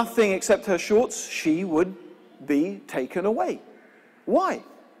with nothing except her shorts, she would be taken away. Why?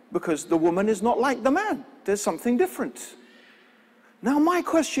 Because the woman is not like the man. There's something different. Now my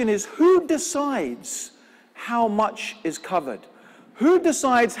question is, who decides how much is covered? Who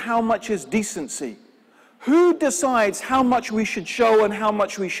decides how much is decency? Who decides how much we should show and how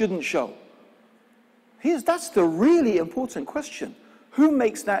much we shouldn't show? That's the really important question. Who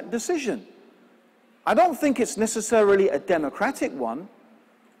makes that decision? I don't think it's necessarily a democratic one.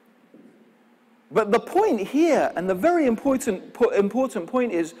 But the point here, and the very important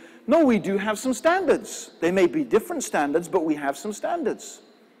point is, no, we do have some standards. They may be different standards, but we have some standards.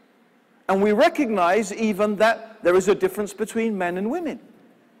 And we recognize even that there is a difference between men and women.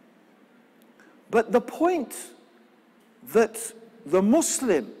 But the point that the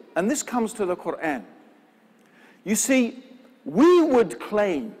Muslim, and this comes to the Quran, you see, we would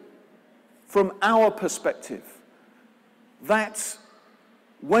claim from our perspective that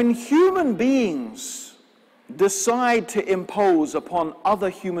when human beings decide to impose upon other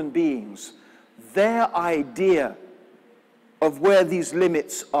human beings their idea of where these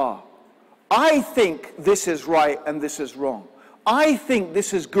limits are, I think this is right and this is wrong. I think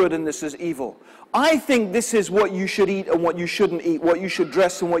this is good and this is evil. I think this is what you should eat and what you shouldn't eat, what you should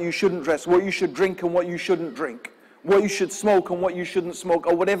dress and what you shouldn't dress, what you should drink and what you shouldn't drink, what you should smoke and what you shouldn't smoke,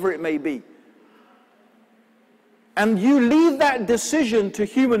 or whatever it may be. And you leave that decision to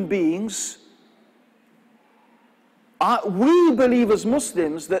human beings. We believe as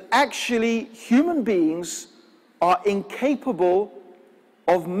Muslims that actually human beings are incapable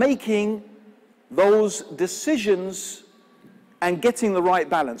of making those decisions and getting the right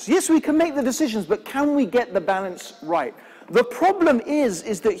balance. Yes, we can make the decisions, but can we get the balance right? The problem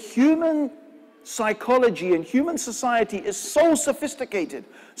is that human psychology and human society is so sophisticated,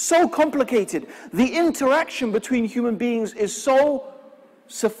 so complicated. The interaction between human beings is so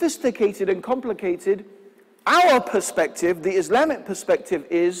sophisticated and complicated. Our perspective, the Islamic perspective,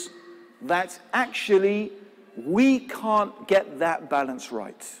 is that actually we can't get that balance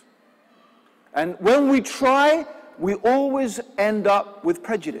right. And when we try, we always end up with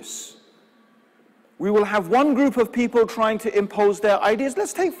prejudice. We will have one group of people trying to impose their ideas.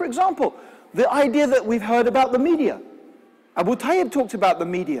 Let's take, for example, the idea that we've heard about the media. Abu Tayeeb talked about the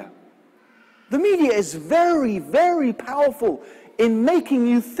media. The media is very, very powerful in making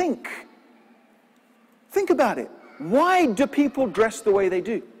you think. Think about it. Why do people dress the way they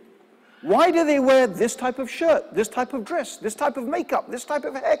do? Why do they wear this type of shirt, this type of dress, this type of makeup, this type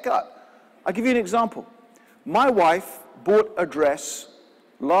of haircut? I'll give you an example. My wife bought a dress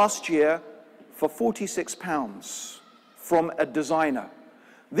last year for £46 from a designer.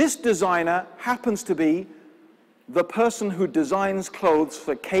 This designer happens to be the person who designs clothes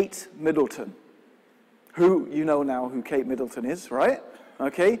for Kate Middleton, who, you know now who Kate Middleton is, right?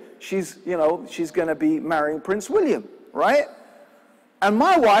 Okay, she's going to be marrying Prince William, right? And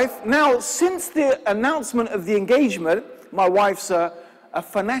my wife, now since the announcement of the engagement, my wife's a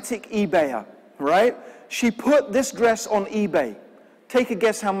fanatic eBayer, right? She put this dress on eBay. Take a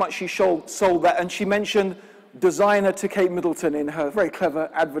guess how much she sold that, and she mentioned designer to Kate Middleton in her very clever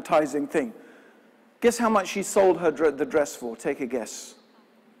advertising thing. Guess how much she sold the dress for? Take a guess.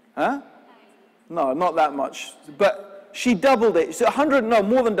 Huh? No, not that much. But she doubled it. It's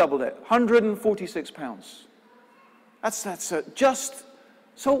more than doubled it. £146.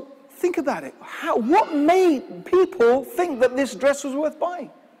 So think about it. What made people think that this dress was worth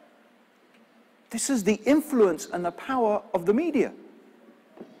buying? This is the influence and the power of the media.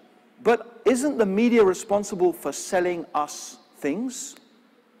 But isn't the media responsible for selling us things?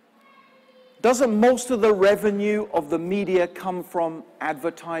 Doesn't most of the revenue of the media come from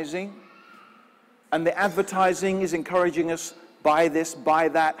advertising? And the advertising is encouraging us, buy this, buy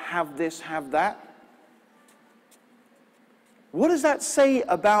that, have this, have that. What does that say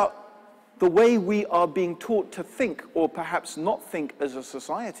about the way we are being taught to think, or perhaps not think as a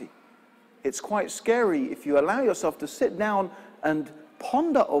society? It's quite scary if you allow yourself to sit down and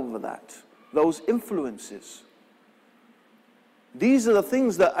ponder over that, those influences. These are the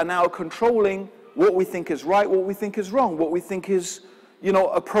things that are now controlling what we think is right, what we think is wrong, what we think is,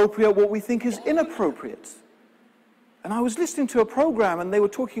 appropriate, what we think is inappropriate. And I was listening to a program and they were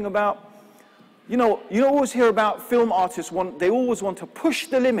talking about, you always hear about film artists, they always want to push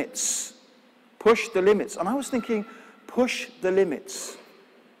the limits. Push the limits. And I was thinking, push the limits.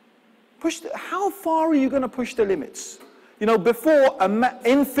 How far are you going to push the limits? Before,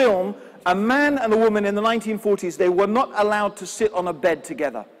 in film, a man and a woman in the 1940s, they were not allowed to sit on a bed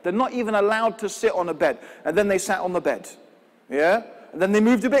together. They're not even allowed to sit on a bed. And then they sat on the bed. Yeah? And then they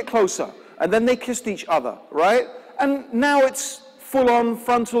moved a bit closer. And then they kissed each other, right? And now it's full-on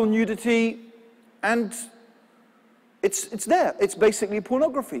frontal nudity, and it's there. It's basically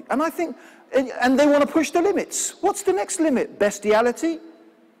pornography. And I think, and they want to push the limits. What's the next limit? Bestiality?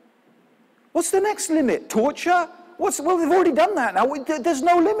 What's the next limit? Torture? Well, they've already done that now. There's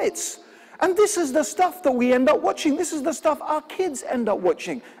no limits. And this is the stuff that we end up watching. This is the stuff our kids end up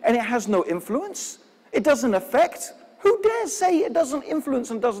watching. And it has no influence. It doesn't affect. Who dares say it doesn't influence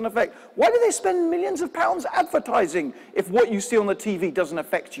and doesn't affect? Why do they spend millions of pounds advertising if what you see on the TV doesn't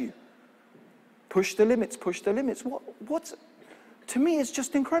affect you? Push the limits, push the limits. What? To me, it's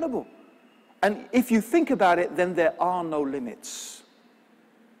just incredible. And if you think about it, then there are no limits.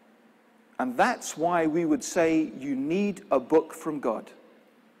 And that's why we would say you need a book from God.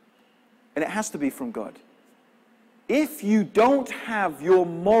 And it has to be from God. If you don't have your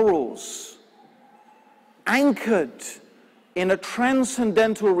morals anchored in a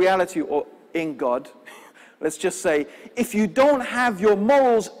transcendental reality or in God, let's just say, if you don't have your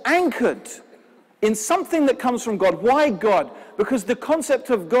morals anchored in something that comes from God. Why God? Because the concept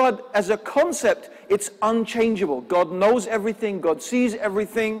of God as a concept, it's unchangeable. God knows everything. God sees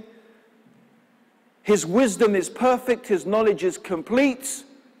everything. His wisdom is perfect. His knowledge is complete.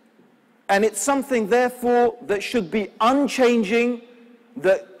 And it's something, therefore, that should be unchanging,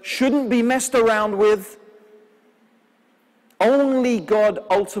 that shouldn't be messed around with. Only God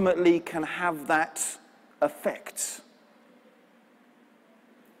ultimately can have that effect.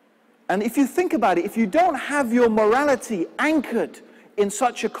 And if you think about it, if you don't have your morality anchored in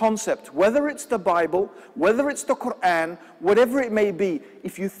such a concept, whether it's the Bible, whether it's the Quran, whatever it may be,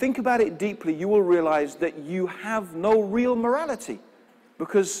 if you think about it deeply, you will realize that you have no real morality,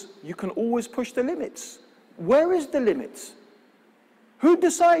 because you can always push the limits. Where is the limit? Who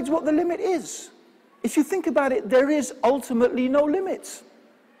decides what the limit is? If you think about it, there is ultimately no limit.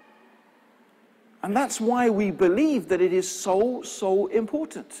 And that's why we believe that it is so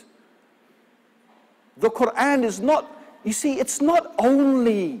important. The Quran is not, you see, it's not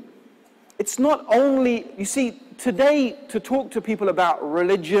only, you see, today to talk to people about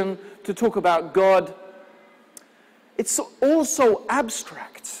religion, to talk about God, it's also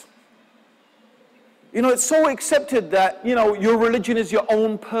abstract. You know, it's so accepted that, you know, your religion is your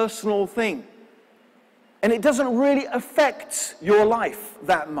own personal thing. And it doesn't really affect your life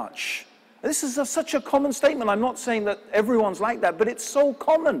that much. This is such a common statement. I'm not saying that everyone's like that, but it's so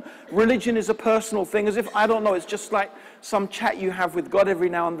common. Religion is a personal thing, as if, I don't know, it's just like some chat you have with God every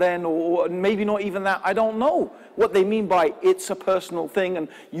now and then, or maybe not even that. I don't know what they mean by it's a personal thing and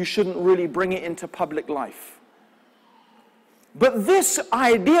you shouldn't really bring it into public life. But this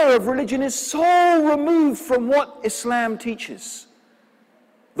idea of religion is so removed from what Islam teaches.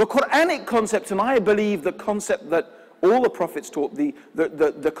 The Quranic concept, and I believe the concept that all the prophets taught,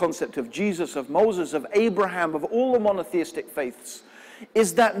 the concept of Jesus, of Moses, of Abraham, of all the monotheistic faiths,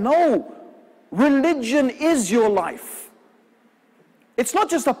 is that no, religion is your life. It's not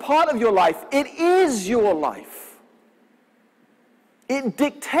just a part of your life, it is your life. It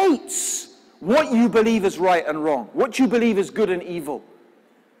dictates what you believe is right and wrong, what you believe is good and evil,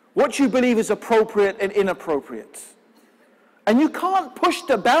 what you believe is appropriate and inappropriate. And you can't push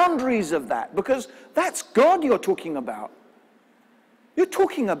the boundaries of that, because that's God you're talking about. You're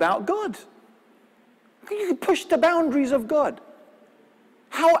talking about God. You can push the boundaries of God.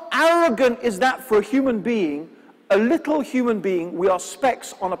 How arrogant is that for a human being, a little human being? We are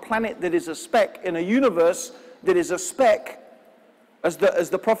specks on a planet that is a speck, in a universe that is a speck. As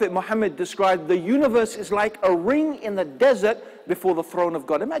the Prophet Muhammad described, the universe is like a ring in the desert before the throne of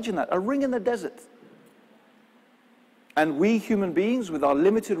God. Imagine that, a ring in the desert. And we human beings, with our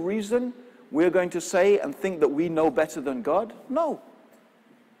limited reason, we're going to say and think that we know better than God? No.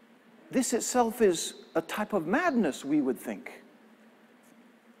 This itself is a type of madness, we would think.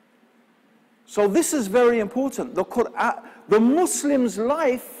 So this is very important. The Quran, the Muslim's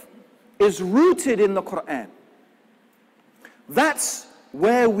life is rooted in the Quran. That's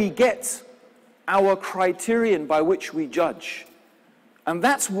where we get our criterion by which we judge. And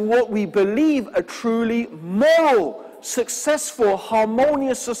that's what we believe a truly moral, successful,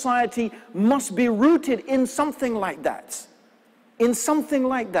 harmonious society must be rooted in, something like that. In something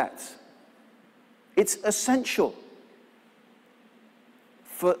like that. It's essential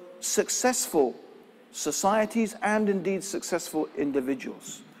for successful societies and indeed successful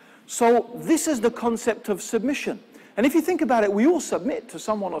individuals. So this is the concept of submission. And if you think about it, we all submit to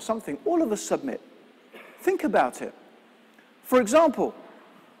someone or something. All of us submit. Think about it. For example,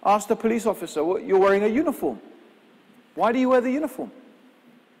 ask the police officer, well, you're wearing a uniform. Why do you wear the uniform?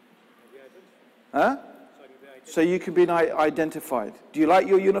 Huh? So you can be identified. Do you like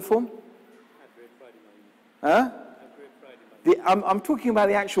your uniform? Huh? I'm talking about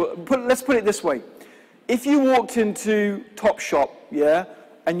the actual, let's put it this way. If you walked into Topshop, yeah,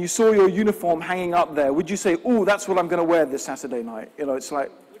 and you saw your uniform hanging up there, would you say, "Oh, that's what I'm going to wear this Saturday night"? You know, it's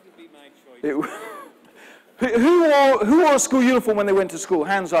like, who wore a school uniform when they went to school?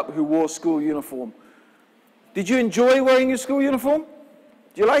 Hands up who wore school uniform. Did you enjoy wearing your school uniform?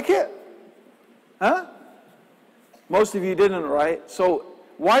 Do you like it? Huh? Most of you didn't, right? So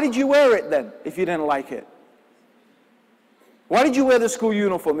why did you wear it then if you didn't like it? Why did you wear the school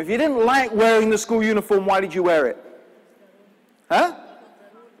uniform? If you didn't like wearing the school uniform, why did you wear it? Huh?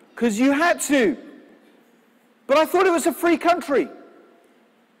 Because you had to. But I thought it was a free country.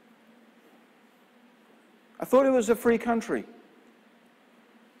 I thought it was a free country.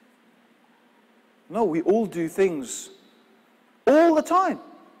 No, we all do things all the time.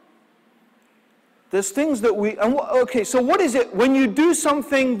 There's things that okay, so what is it when you do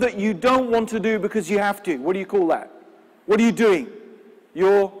something that you don't want to do because you have to? What do you call that? What are you doing?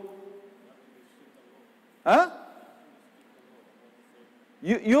 You're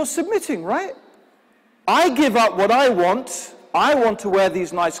submitting, right? I give up what I want. I want to wear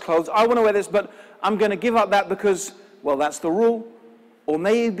these nice clothes. I want to wear this, but I'm going to give up that because, well, that's the rule. Or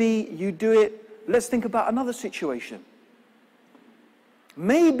maybe you do it. Let's think about another situation.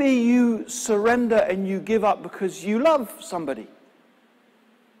 Maybe you surrender and you give up because you love somebody.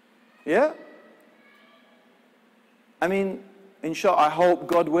 Yeah? I mean, inshallah, I hope,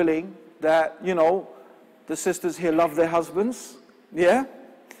 God willing, that, you know, the sisters here love their husbands. Yeah?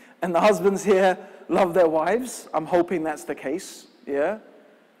 And the husbands here love their wives. I'm hoping that's the case. Yeah?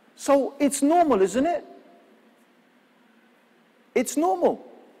 So it's normal, isn't it? It's normal.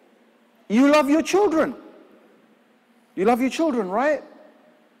 You love your children. You love your children, right?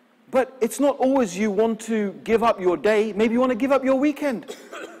 But it's not always you want to give up your day. Maybe you want to give up your weekend.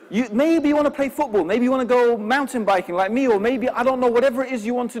 Maybe you want to play football. Maybe you want to go mountain biking like me. Or maybe, I don't know, whatever it is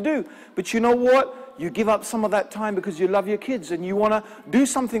you want to do. But you know what? You give up some of that time because you love your kids. And you want to do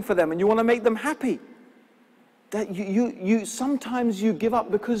something for them. And you want to make them happy. That you sometimes you give up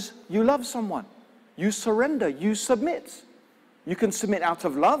because you love someone. You surrender. You submit. You can submit out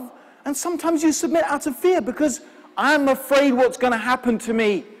of love. And sometimes you submit out of fear because I'm afraid what's going to happen to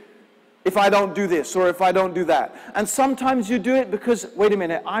me if I don't do this or if I don't do that. And sometimes you do it because, wait a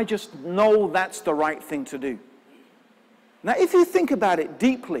minute, I just know that's the right thing to do. Now, if you think about it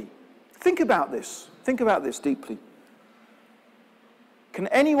deeply, think about this deeply. Can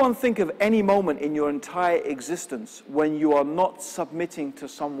anyone think of any moment in your entire existence when you are not submitting to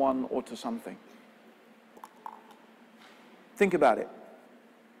someone or to something? Think about it.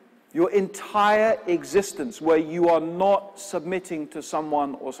 Your entire existence where you are not submitting to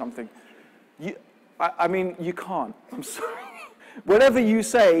someone or something. I mean, you can't. I'm sorry. Whatever you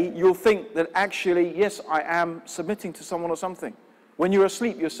say, you'll think that actually, yes, I am submitting to someone or something. When you're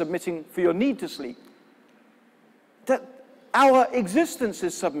asleep, you're submitting for your need to sleep. That our existence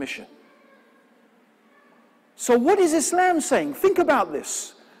is submission. So what is Islam saying? Think about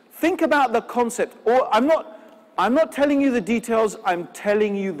this. Think about the concept. Or I'm not telling you the details, I'm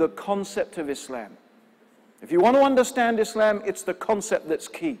telling you the concept of Islam. If you want to understand Islam, it's the concept that's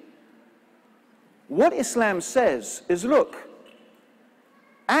key. What Islam says is, look,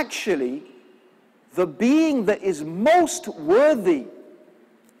 actually, the being that is most worthy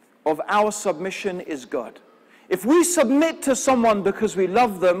of our submission is God. If we submit to someone because we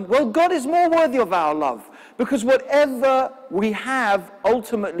love them, well, God is more worthy of our love. Because whatever we have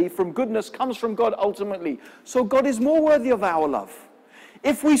ultimately from goodness comes from God ultimately. So God is more worthy of our love.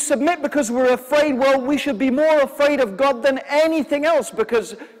 If we submit because we're afraid, well, we should be more afraid of God than anything else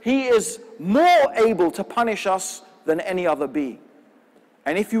because He is more able to punish us than any other being.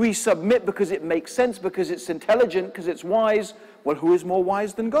 And if we submit because it makes sense, because it's intelligent, because it's wise, well, who is more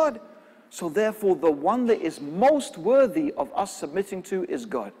wise than God? So therefore, the one that is most worthy of us submitting to is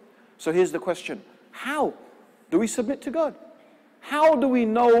God. So here's the question. How do we submit to God? How do we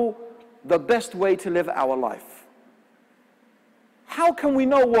know the best way to live our life? How can we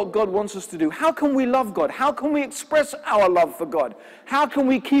know what God wants us to do? How can we love God? How can we express our love for God? How can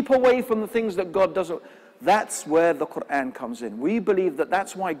we keep away from the things that God doesn't? That's where the Quran comes in. We believe that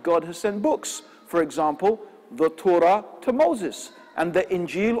that's why God has sent books. For example, the Torah to Moses, and the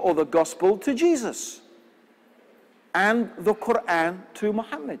Injil or the Gospel to Jesus, and the Quran to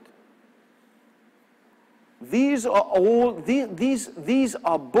Muhammad. These are all these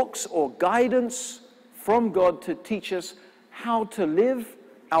are books or guidance from God to teach us how to live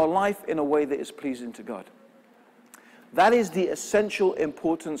our life in a way that is pleasing to God. That is the essential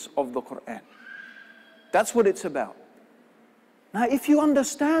importance of the Quran. That's what it's about. Now, if you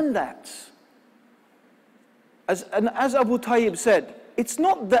understand that, And as Abu Tayeeb said, it's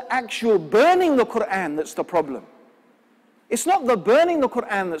not the actual burning the Quran that's the problem. It's not the burning the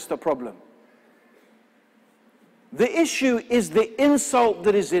Quran that's the problem. The issue is the insult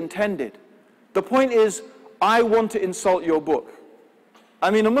that is intended. The point is, I want to insult your book. I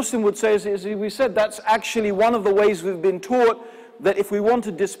mean, a Muslim would say, as we said, that's actually one of the ways we've been taught that if we want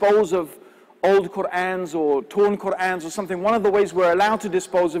to dispose of old Qur'ans or torn Qur'ans or something, one of the ways we're allowed to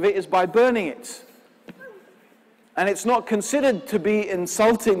dispose of it is by burning it. And it's not considered to be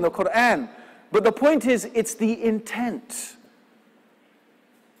insulting the Qur'an. But the point is, it's the intent.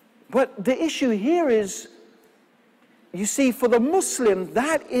 But the issue here is, you see, for the Muslim,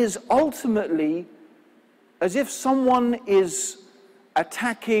 that is ultimately as if someone is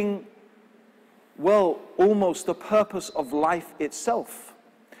attacking, well, almost the purpose of life itself.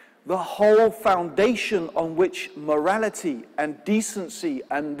 The whole foundation on which morality and decency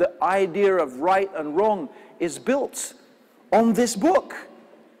and the idea of right and wrong is built on this book.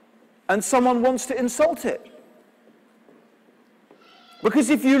 And someone wants to insult it. Because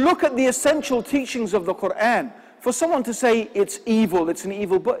if you look at the essential teachings of the Quran, for someone to say it's evil, it's an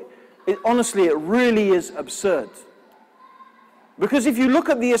evil book, honestly, it really is absurd. Because if you look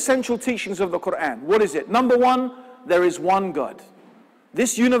at the essential teachings of the Quran, what is it? Number one, there is one God.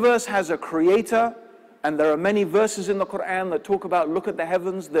 This universe has a creator, and there are many verses in the Quran that talk about, look at the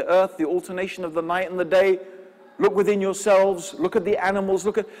heavens, the earth, the alternation of the night and the day, look within yourselves, look at the animals,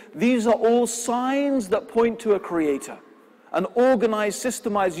 these are all signs that point to a creator. An organized,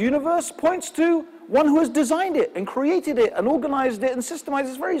 systemized universe points to one who has designed it and created it and organized it and systemized it.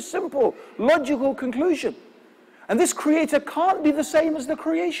 It's very simple, logical conclusion. And this creator can't be the same as the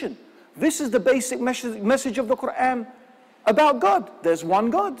creation. This is the basic message of the Quran about God. There's one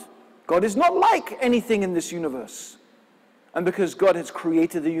God. God is not like anything in this universe. And because God has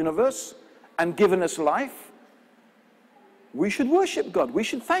created the universe and given us life, we should worship God. We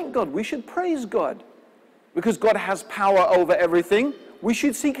should thank God. We should praise God. Because God has power over everything, we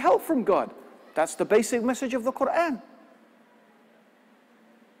should seek help from God. That's the basic message of the Quran.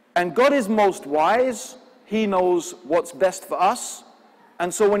 And God is most wise. He knows what's best for us.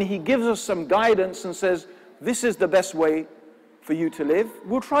 And so when He gives us some guidance and says, this is the best way for you to live,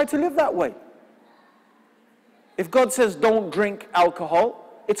 we'll try to live that way. If God says don't drink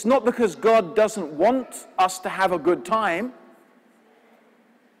alcohol, it's not because God doesn't want us to have a good time.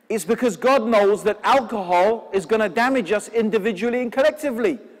 It's because God knows that alcohol is going to damage us individually and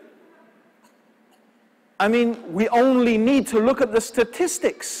collectively. I mean, we only need to look at the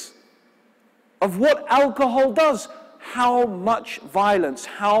statistics of what alcohol does. How much violence,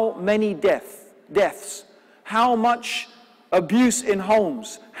 how many deaths, how much abuse in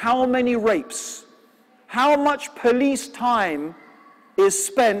homes, how many rapes, how much police time is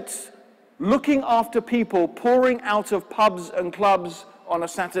spent looking after people pouring out of pubs and clubs on a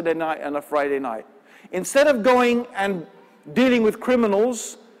Saturday night and a Friday night. Instead of going and dealing with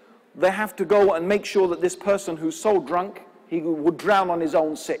criminals, they have to go and make sure that this person who's so drunk, he would drown on his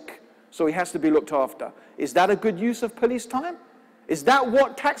own sick. So he has to be looked after. Is that a good use of police time? Is that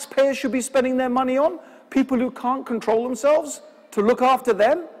what taxpayers should be spending their money on? People who can't control themselves, to look after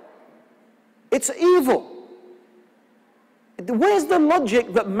them? It's evil. Where's the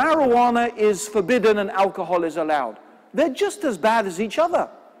logic that marijuana is forbidden and alcohol is allowed? They're just as bad as each other.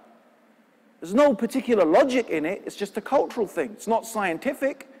 There's no particular logic in it. It's just a cultural thing. It's not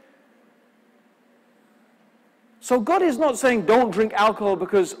scientific. So God is not saying don't drink alcohol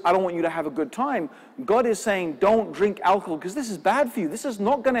because I don't want you to have a good time. God is saying don't drink alcohol because this is bad for you. This is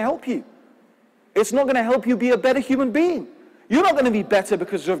not going to help you. It's not going to help you be a better human being. You're not going to be better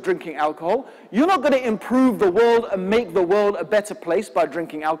because of drinking alcohol. You're not going to improve the world and make the world a better place by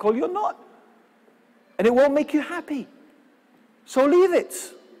drinking alcohol. You're not. And it won't make you happy. So leave it.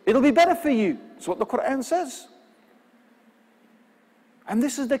 It'll be better for you. That's what the Quran says. And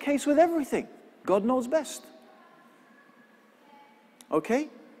this is the case with everything. God knows best. Okay?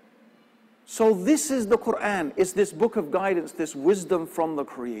 So this is the Quran. It's this book of guidance, this wisdom from the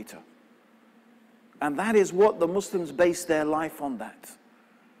Creator. And that is what the Muslims base their life on, that.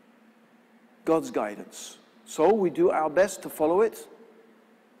 God's guidance. So we do our best to follow it.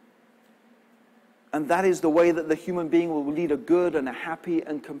 And that is the way that the human being will lead a good and a happy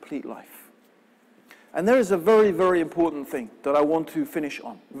and complete life. And there is a very, very important thing that I want to finish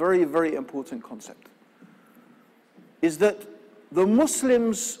on. Very, very important concept. Is that the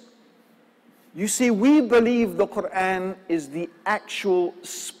Muslims, you see, we believe the Quran is the actual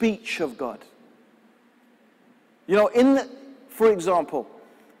speech of God. You know, for example,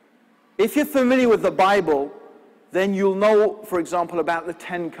 if you're familiar with the Bible, then you'll know, for example, about the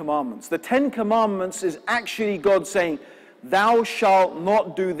 10 Commandments. The 10 Commandments is actually God saying, thou shalt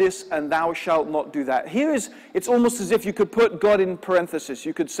not do this and thou shalt not do that. It's almost as if you could put God in parenthesis.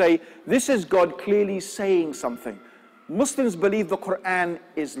 You could say, this is God clearly saying something. Muslims believe the Quran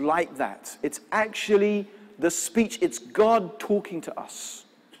is like that. It's actually the speech, it's God talking to us.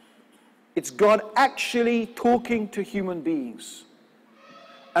 It's God actually talking to human beings.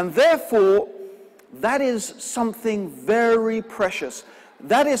 And therefore, that is something very precious.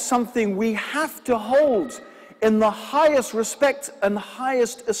 That is something we have to hold in the highest respect and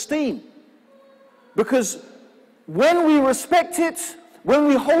highest esteem. Because when we respect it, when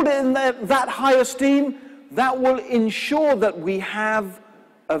we hold it in that high esteem, that will ensure that we have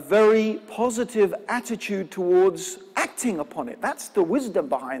a very positive attitude towards acting upon it. That's the wisdom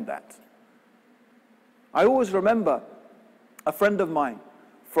behind that. I always remember a friend of mine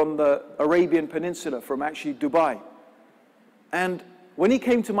from the Arabian Peninsula, from actually Dubai. And when he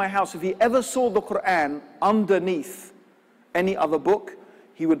came to my house, if he ever saw the Quran underneath any other book,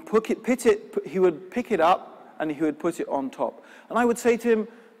 he would pick it up and he would put it on top. And I would say to him,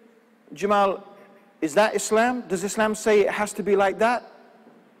 Jamal, is that Islam? Does Islam say it has to be like that?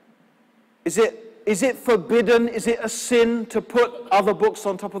 Is it forbidden? Is it a sin to put other books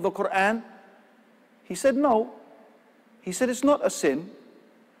on top of the Quran? He said, no. He said, it's not a sin.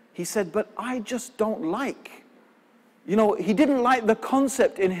 He said, but I just don't like. You know, he didn't like the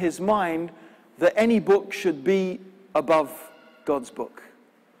concept in his mind that any book should be above God's book.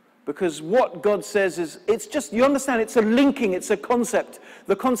 Because what God says is, it's just, you understand, it's a linking, it's a concept.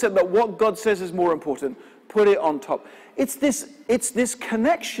 The concept that what God says is more important. Put it on top. It's this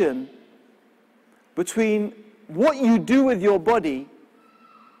connection between what you do with your body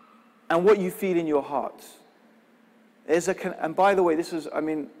and what you feel in your heart. And by the way, this is,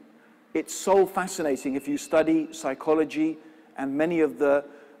 it's so fascinating if you study psychology and many of the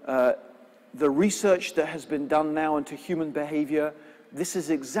research that has been done now into human behavior. This is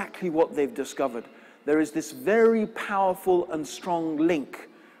exactly what they've discovered. There is this very powerful and strong link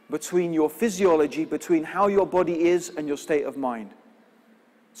between your physiology, between how your body is and your state of mind.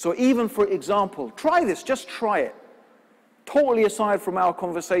 So even, for example, try this, just try it. Totally aside from our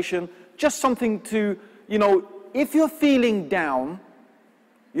conversation, just something to, if you're feeling down,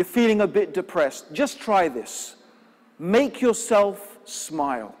 you're feeling a bit depressed, just try this. Make yourself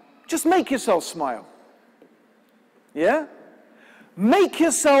smile. Just make yourself smile. Yeah? Make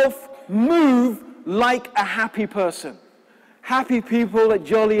yourself move like a happy person. Happy people are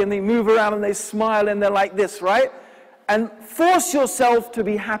jolly and they move around and they smile and they're like this, right? And force yourself to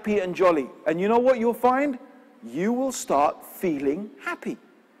be happy and jolly. And you know what you'll find? You will start feeling happy.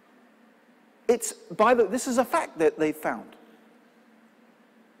 This is a fact that they found.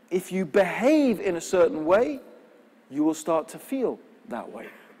 If you behave in a certain way, you will start to feel that way.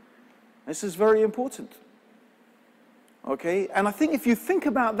 This is very important. Okay? And I think if you think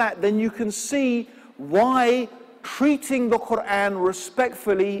about that, then you can see why treating the Quran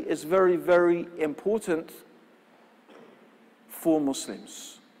respectfully is very, very important for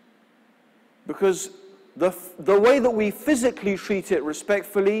Muslims. Because the way that we physically treat it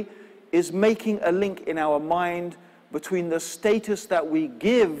respectfully is making a link in our mind between the status that we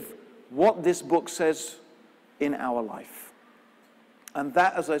give what this book says in our life. And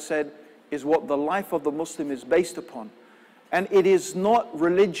that, as I said, is what the life of the Muslim is based upon. And it is not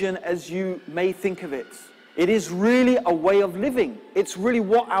religion as you may think of it. It is really a way of living. It's really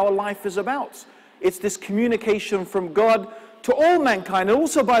what our life is about. It's this communication from God to all mankind. And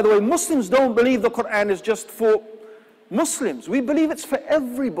also, by the way, Muslims don't believe the Quran is just for Muslims. We believe it's for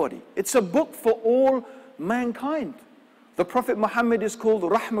everybody. It's a book for all mankind. The Prophet Muhammad is called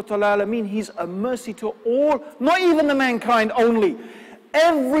Rahmatul Alameen. He's a mercy to all, not even the mankind only.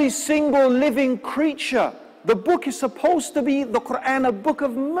 Every single living creature. The book is supposed to be, the Quran, a book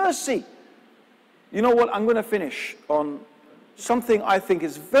of mercy. You know what? I'm going to finish on something I think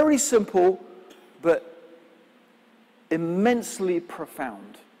is very simple, but immensely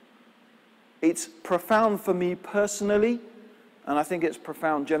profound. It's profound for me personally, and I think it's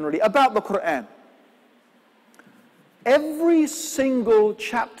profound generally, about the Quran. Every single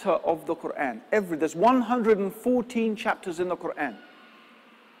chapter of the Quran, there's 114 chapters in the Quran,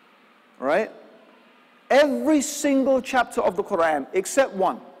 right? Every single chapter of the Quran, except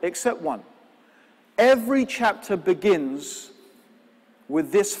one, every chapter begins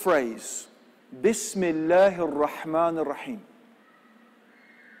with this phrase, Bismillahir Rahmanir Rahim,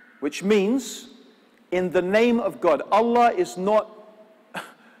 which means, in the name of God. Allah is not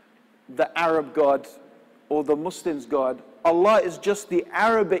the Arab God or the Muslims' God. Allah is just the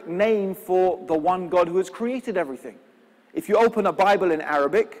Arabic name for the one God who has created everything. If you open a Bible in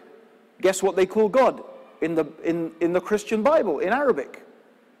Arabic, guess what they call God in the Christian Bible in Arabic?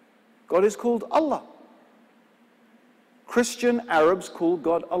 God is called Allah. Christian Arabs call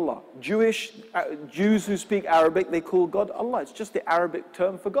God Allah. Jews who speak Arabic, they call God Allah. It's just the Arabic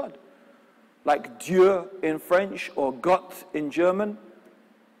term for God. Like Dieu in French or Gott in German.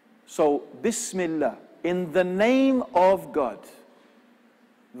 So, Bismillah, in the name of God,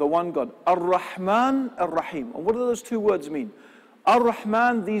 the one God. Ar-Rahman, Ar-Rahim. And what do those two words mean?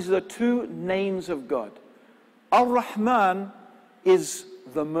 Ar-Rahman, these are the two names of God. Ar-Rahman is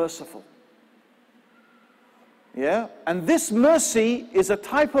the merciful. Yeah? And this mercy is a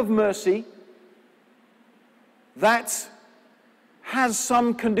type of mercy that has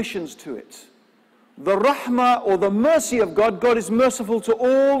some conditions to it. The rahmah, or the mercy of God, God is merciful to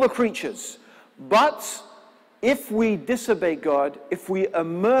all the creatures. But if we disobey God, if we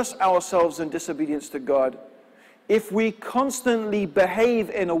immerse ourselves in disobedience to God, if we constantly behave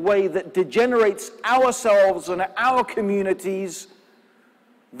in a way that degenerates ourselves and our communities,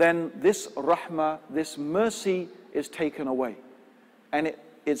 then this rahmah, this mercy is taken away. And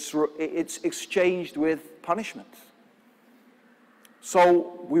it's exchanged with punishment.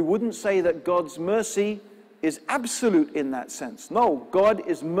 So we wouldn't say that God's mercy is absolute in that sense. No, God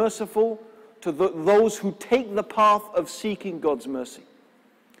is merciful to those who take the path of seeking God's mercy.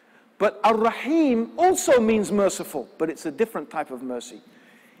 But Ar-Rahim also means merciful, but it's a different type of mercy.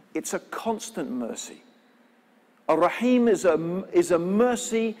 It's a constant mercy. Ar-Rahim is a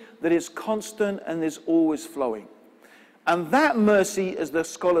mercy that is constant and is always flowing. And that mercy, as the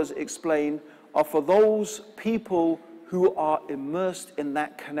scholars explain, are for those people who are immersed in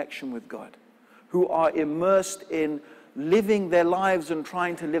that connection with God, who are immersed in living their lives and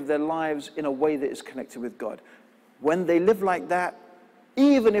trying to live their lives in a way that is connected with God. When they live like that,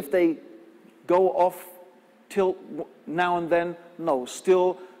 even if they go off till now and then, no,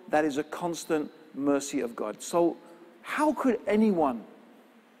 still that is a constant mercy of God. So how could anyone,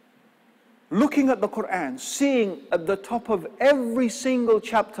 looking at the Quran, seeing at the top of every single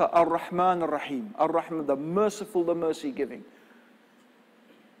chapter, Ar-Rahman Ar-Rahim, Ar-Rahman, the merciful, the mercy giving,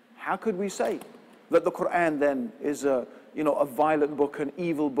 how could we say that the Quran then is a violent book, an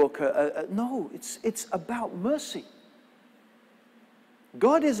evil book? No, it's about mercy.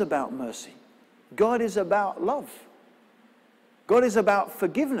 God is about mercy. God is about love. God is about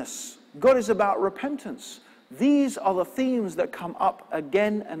forgiveness. God is about repentance. These are the themes that come up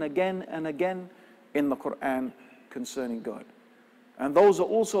again and again and again in the Quran concerning God. And those are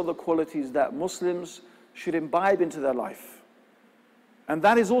also the qualities that Muslims should imbibe into their life. And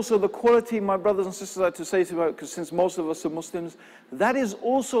that is also the quality, my brothers and sisters, I like to say to you, because since most of us are Muslims, that is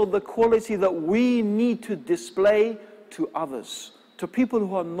also the quality that we need to display to others, to people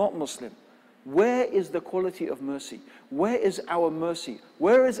who are not Muslim. Where is the quality of mercy? Where is our mercy?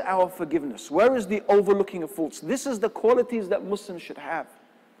 Where is our forgiveness? Where is the overlooking of faults? This is the qualities that Muslims should have.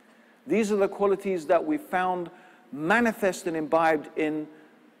 These are the qualities that we found manifest and imbibed in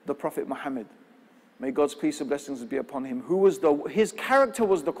the Prophet Muhammad. May God's peace and blessings be upon him. His character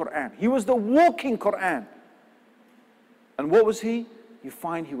was the Quran. He was the walking Quran. And what was he? You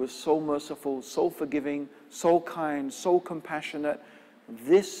find he was so merciful, so forgiving, so kind, so compassionate.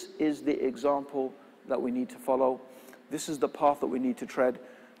 This is the example that we need to follow. This is the path that we need to tread.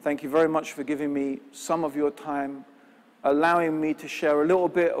 Thank you very much for giving me some of your time, allowing me to share a little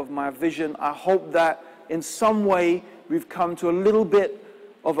bit of my vision. I hope that in some way we've come to a little bit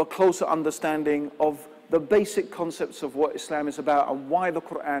of a closer understanding of the basic concepts of what Islam is about and why the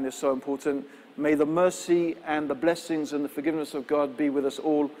Quran is so important. May the mercy and the blessings and the forgiveness of God be with us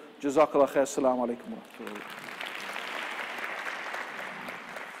all. Jazakallah khair. Assalamu alaikum wa rahmatullah.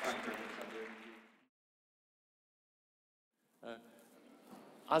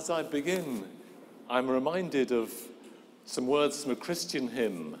 As I begin, I'm reminded of some words from a Christian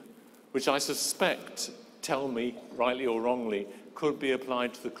hymn, which I suspect, tell me, rightly or wrongly, could be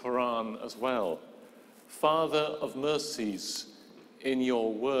applied to the Quran as well. Father of mercies, in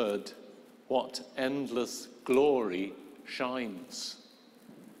your word, what endless glory shines.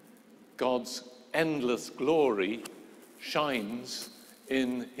 God's endless glory shines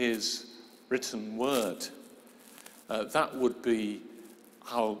in his written word. That would be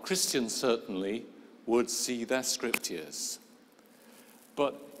how Christians certainly would see their scriptures.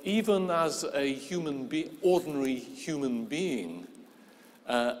 But even as a ordinary human being,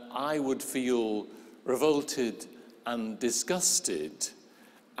 I would feel revolted and disgusted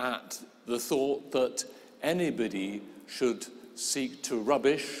at the thought that anybody should seek to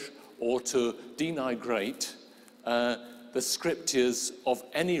rubbish or to denigrate the scriptures of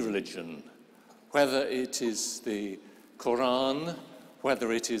any religion, whether it is the Quran,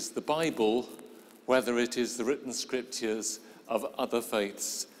 whether it is the Bible, whether it is the written scriptures of other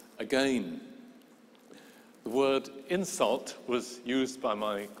faiths again. The word insult was used by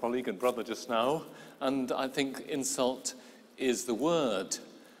my colleague and brother just now, and I think insult is the word.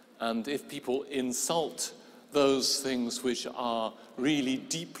 And if people insult those things which are really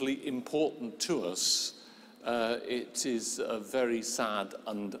deeply important to us, it is a very sad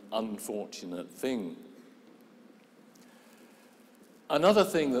and unfortunate thing. Another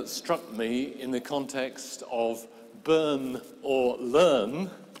thing that struck me in the context of burn or learn,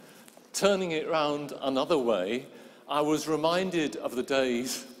 turning it round another way, I was reminded of the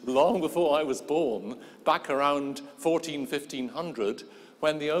days long before I was born, back around 1500,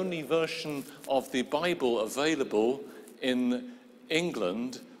 when the only version of the Bible available in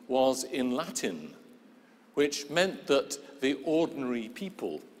England was in Latin, which meant that the ordinary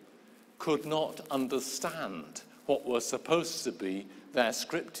people could not understand what were supposed to be their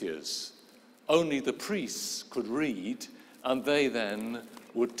scriptures. Only the priests could read, and they then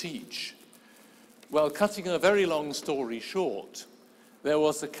would teach. Well, cutting a very long story short, there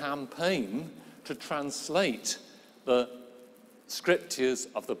was a campaign to translate the scriptures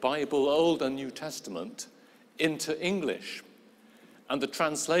of the Bible, Old and New Testament, into English. And the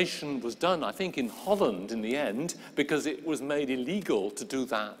translation was done, I think, in Holland in the end, because it was made illegal to do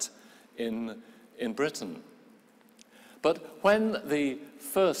that in Britain. But when the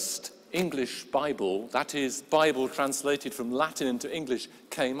first English Bible, that is, Bible translated from Latin into English,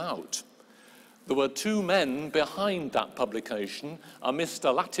 came out, there were two men behind that publication, a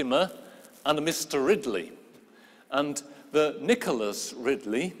Mr. Latimer and a Mr. Ridley. And the Nicholas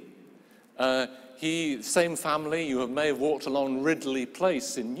Ridley, same family, you may have walked along Ridley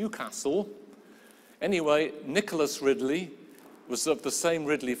Place in Newcastle. Anyway, Nicholas Ridley was of the same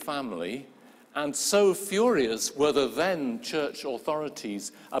Ridley family, and so furious were the then church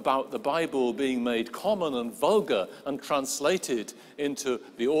authorities about the Bible being made common and vulgar and translated into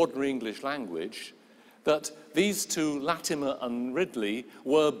the ordinary English language, that these two, Latimer and Ridley,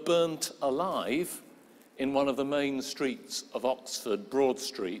 were burnt alive in one of the main streets of Oxford, Broad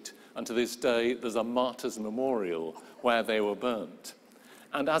Street, and to this day there's a martyr's memorial where they were burnt.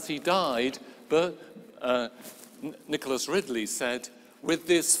 And as he died, Nicholas Ridley said, with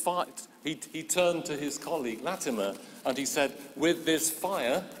this fight, he turned to his colleague Latimer and he said, with this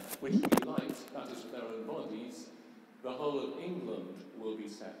fire, which we light, that is with their own bodies, the whole of England will be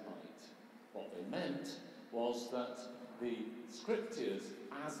set light. What they meant was that the scriptures,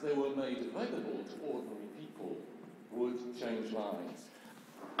 as they were made available to ordinary people, would change lives.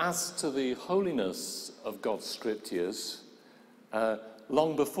 As to the holiness of God's scriptures,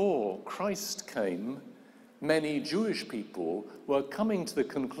 long before Christ came, many Jewish people were coming to the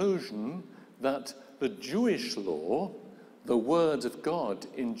conclusion that the Jewish law, the word of God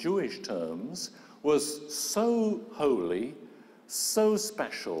in Jewish terms, was so holy, so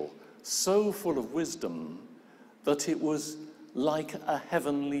special, so full of wisdom, that it was like a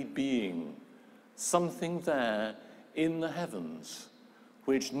heavenly being, something there in the heavens,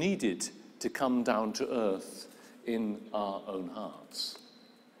 which needed to come down to earth in our own hearts.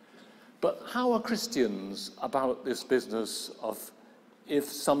 But how are Christians about this business of if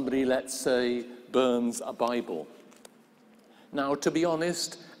somebody, let's say, burns a Bible? Now, to be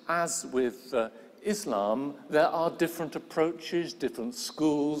honest, as with Islam, there are different approaches, different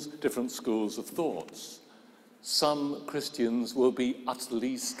schools of thoughts. Some Christians will be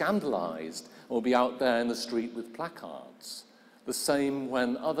utterly scandalized, will be out there in the street with placards. The same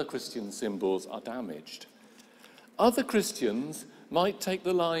when other Christian symbols are damaged. Other Christians might take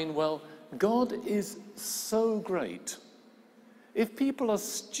the line, well, God is so great. If people are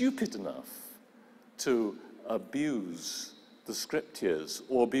stupid enough to abuse the scriptures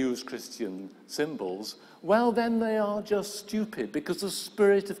or abuse Christian symbols, well, then they are just stupid, because the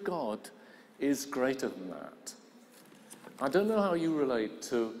Spirit of God is greater than that. I don't know how you relate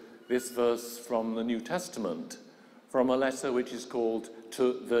to this verse from the New Testament, from a letter which is called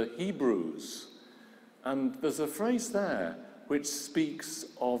to the Hebrews. And there's a phrase there which speaks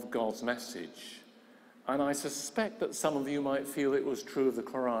of God's message. And I suspect that some of you might feel it was true of the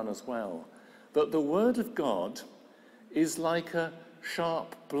Quran as well. That the word of God is like a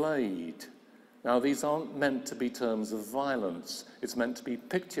sharp blade. Now, these aren't meant to be terms of violence. It's meant to be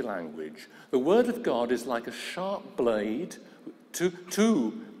picture language. The word of God is like a sharp blade,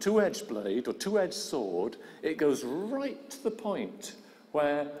 two-edged blade or two-edged sword. It goes right to the point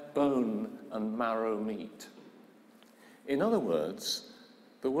where bone and marrow meet. In other words,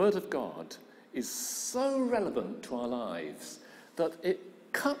 the word of God is so relevant to our lives that it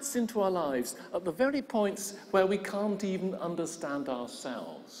cuts into our lives at the very points where we can't even understand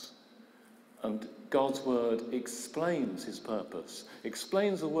ourselves. And God's word explains his purpose,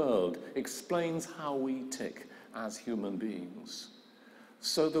 explains the world, explains how we tick as human beings.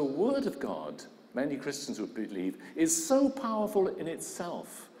 So the word of God, many Christians would believe, is so powerful in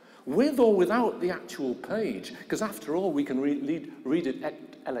itself, with or without the actual page, because after all we can read it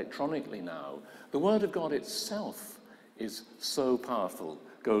electronically now. The word of God itself is so powerful,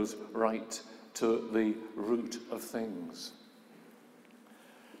 goes right to the root of things.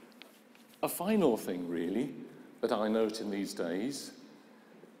 A final thing, really, that I note in these days,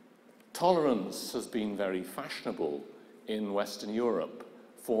 tolerance has been very fashionable in Western Europe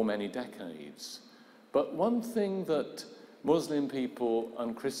for many decades. But one thing that Muslim people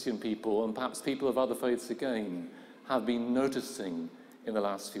and Christian people, and perhaps people of other faiths again, have been noticing in the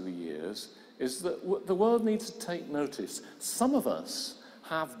last few years is that the world needs to take notice. Some of us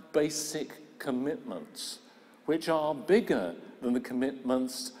have basic commitments which are bigger than the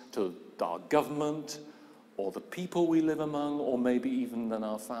commitments to our government or the people we live among, or maybe even than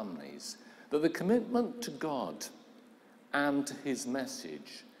our families. That the commitment to God and to his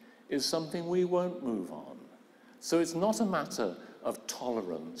message is something we won't move on. So it's not a matter of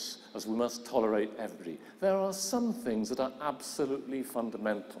tolerance, as we must tolerate everybody. There are some things that are absolutely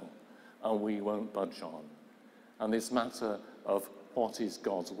fundamental and we won't budge on. And this matter of what is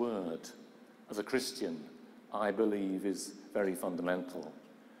God's word, as a Christian, I believe is very fundamental.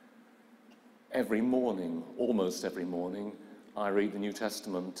 Every morning, almost every morning, I read the New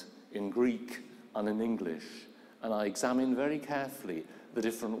Testament in Greek and in English, and I examine very carefully the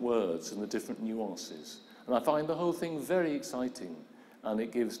different words and the different nuances. And I find the whole thing very exciting, and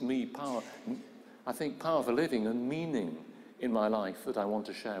it gives me power, I think, power for living and meaning in my life that I want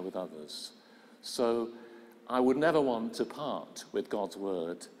to share with others. So I would never want to part with God's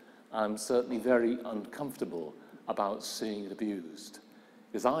word. I'm certainly very uncomfortable about seeing it abused,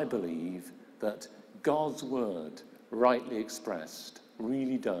 because I believe that God's word, rightly expressed,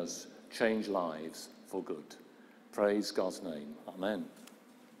 really does change lives for good. Praise God's name. Amen.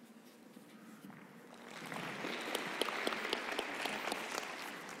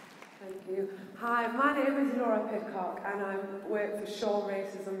 Thank you. Hi, my name is Laura Pidcock and I work for Show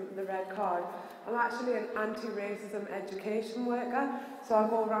Racism, the Red Card. I'm actually an anti-racism education worker, so I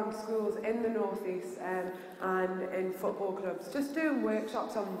go around schools in the North East and in football clubs, just doing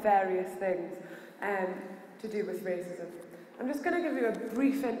workshops on various things to do with racism. I'm just going to give you a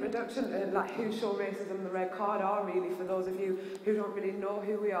brief introduction to who Show Racism, the Red Card are, really, for those of you who don't really know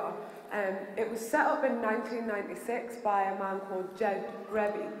who we are. It was set up in 1996 by a man called Jed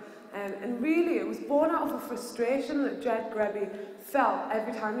Greby. And really, it was born out of a frustration that Jed Greby felt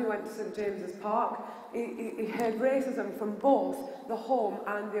every time he went to St James's Park. He heard racism from both the home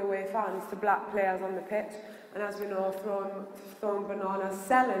and the away fans to black players on the pitch. And as we know, throwing bananas,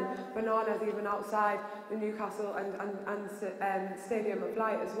 selling bananas even outside the Newcastle and Stadium of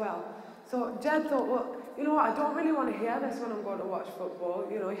Light as well. So Jed thought, well, you know what, I don't really want to hear this when I'm going to watch football.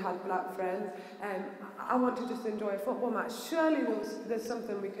 You know, he had black friends, and I want to just enjoy a football match. Surely there's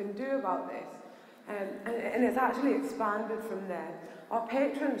something we can do about this. And it's actually expanded from there. Our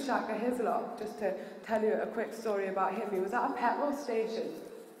patron, Shaka Hislop, just to tell you a quick story about him, he was at a petrol station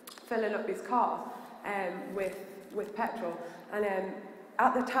filling up his car with petrol. And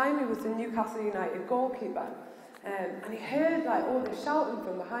at the time, he was the Newcastle United goalkeeper. And he heard all this shouting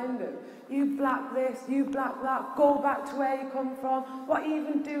from behind him. You black this, you black that, go back to where you come from, what are you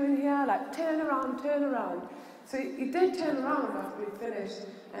even doing here? Turn around, turn around. So he did turn around after he finished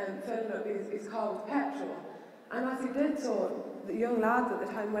filling up his car with petrol. And as he did so, the young lads at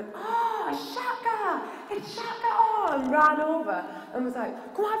the time went, "Oh, Shaka! It's Shaka!" and ran over and was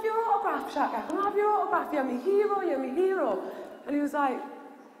like, "Come have your autograph, Shaka, come have your autograph, you're my hero, you're my hero." And he was like,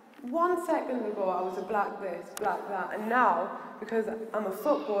 1 second ago I was a black this, black that, and now, because I'm a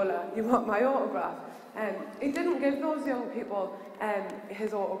footballer, you want my autograph. He didn't give those young people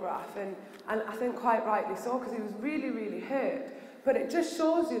his autograph, and I think quite rightly so, because he was really, really hurt. But it just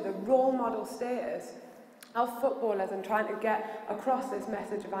shows you the role model status of footballers and trying to get across this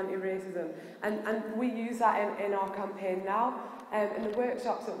message of anti-racism. And we use that in our campaign now. In the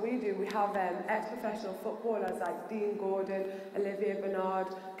workshops that we do, we have ex-professional footballers like Dean Gordon, Olivier Bernard,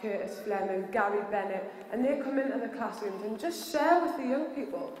 Curtis Fleming, Gary Bennett, and they come into the classrooms and just share with the young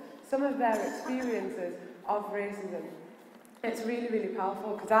people some of their experiences of racism. It's really, really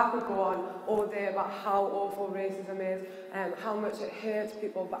powerful, because I could go on all day about how awful racism is and how much it hurts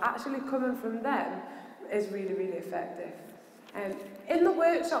people, but actually coming from them is really, really effective. In the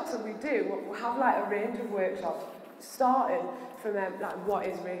workshops that we do, we have like a range of workshops, starting from like what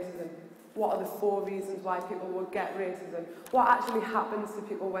is racism? What are the 4 reasons why people will get racism? What actually happens to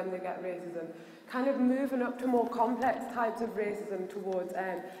people when they get racism? Kind of moving up to more complex types of racism towards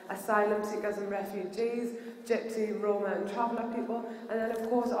asylum seekers and refugees, Gypsy, Roma and traveller people, and then of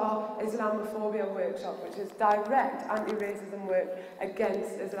course our Islamophobia workshop, which is direct anti-racism work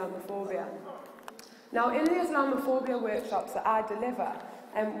against Islamophobia. Now in the Islamophobia workshops that I deliver,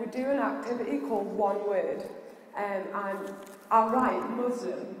 we do an activity called One Word, and I write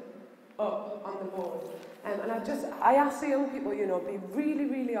Muslim up on the board. And I ask the young people, you know, be really,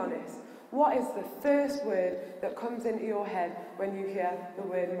 really honest. What is the first word that comes into your head when you hear the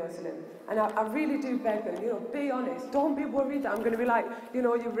word Muslim? And I really do beg them, you know, be honest. Don't be worried that I'm going to be like, you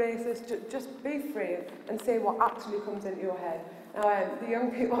know, you're racist. Just be free and say what actually comes into your head. Now, the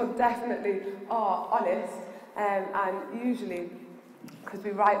young people definitely are honest, and usually, because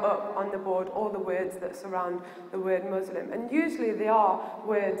we write up on the board all the words that surround the word Muslim. And usually they are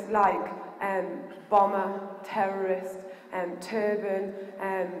words like bomber, terrorist, turban,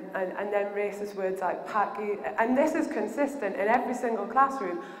 and then racist words like Paki. And this is consistent in every single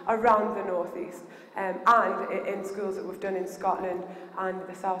classroom around the North East, and in schools that we've done in Scotland and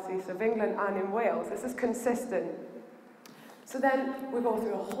the South East of England and in Wales. This is consistent. So then we go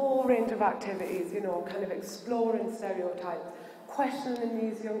through a whole range of activities, you know, kind of exploring stereotypes, questioning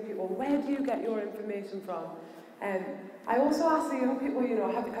these young people, where do you get your information from? I also ask the young people, you know,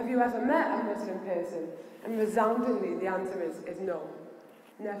 have you ever met a Muslim person? And resoundingly, the answer is no.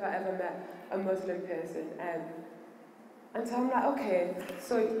 Never ever met a Muslim person. And so I'm like, okay,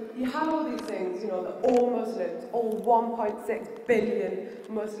 so you have all these things, you know, that all Muslims, all 1.6 billion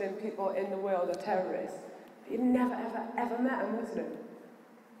Muslim people in the world are terrorists. But you've never ever met a Muslim.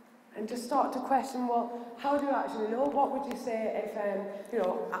 And just start to question, well, how do you actually know? What would you say if, you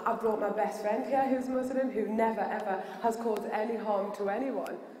know, I brought my best friend here who's Muslim, who never ever has caused any harm to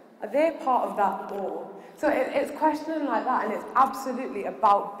anyone? Are they part of that all? So it's questioning like that, and it's absolutely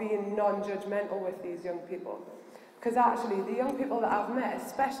about being non-judgmental with these young people. Because actually, the young people that I've met,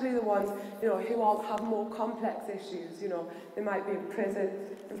 especially the ones, you know, who all have more complex issues, you know, they might be in prison.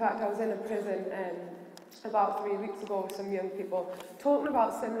 In fact, I was in a prison about 3 weeks ago with some young people talking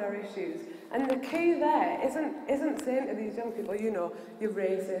about similar issues. And the key there isn't saying to these young people, you know, you're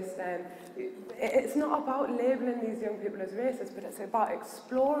racist. It's not about labelling these young people as racist, but it's about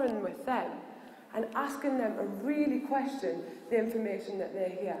exploring with them and asking them to really question the information that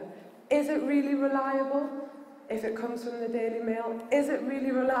they hear. Is it really reliable if it comes from the Daily Mail? Is it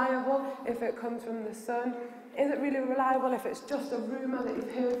really reliable if it comes from the Sun? Is it really reliable if it's just a rumour that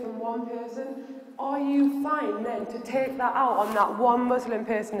you've heard from one person? Are you fine then to take that out on that one Muslim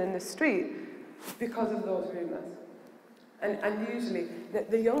person in the street because of those rumours? And usually,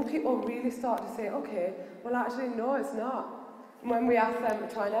 the young people really start to say, okay, well actually no, it's not. When we ask them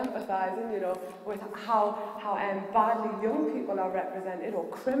to try and empathise, and, you know, with how badly young people are represented, or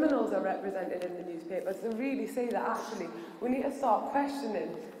criminals are represented in the newspapers, they really say that actually we need to start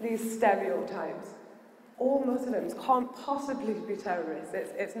questioning these stereotypes. All Muslims can't possibly be terrorists.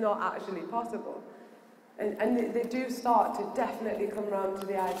 It's not actually possible. And they do start to definitely come around to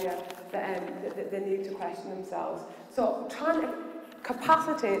the idea that they need to question themselves. So trying to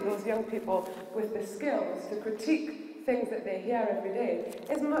capacitate those young people with the skills to critique things that they hear every day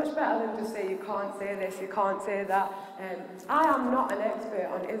is much better than just say you can't say this, you can't say that. I am not an expert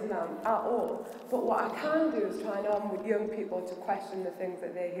on Islam at all, but what I can do is try and arm with young people to question the things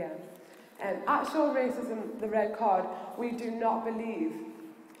that they hear. At Show Racism, the Red Card, we do not believe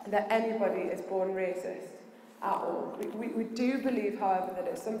that anybody is born racist at all. We do believe, however, that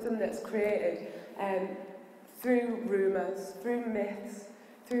it's something that's created through rumours, through myths,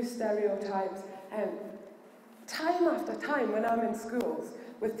 through stereotypes. Time after time, when I'm in schools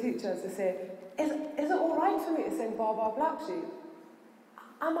with teachers, they say, is it all right for me to sing Baba Black Sheep?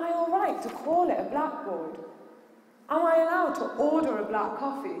 Am I all right to call it a blackboard? Am I allowed to order a black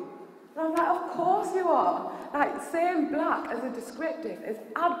coffee? And I'm like, of course you are. Like, saying black as a descriptive is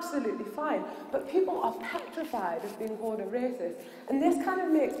absolutely fine, but people are petrified of being called a racist, and this kind of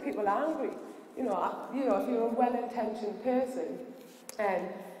makes people angry. You know, if you're a well-intentioned person, and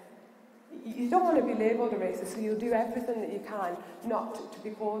you don't want to be labelled a racist, so you'll do everything that you can not to be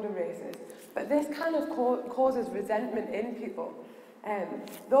called a racist. But this kind of causes resentment in people.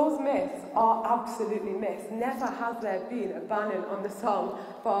 Those myths are absolutely myths. Never has there been a banning on the song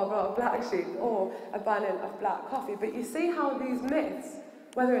Barbara Black Sheep or a banning of black coffee. But you see how these myths,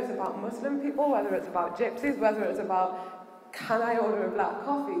 whether it's about Muslim people, whether it's about gypsies, whether it's about can I order a black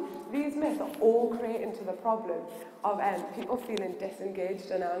coffee? These myths are all creating to the problem of people feeling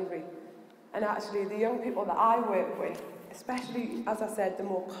disengaged and angry. And actually, the young people that I work with, especially, as I said, the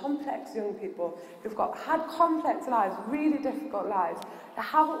more complex young people who've had complex lives, really difficult lives, they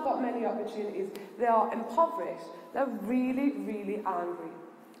haven't got many opportunities, they are impoverished, they're really, really angry.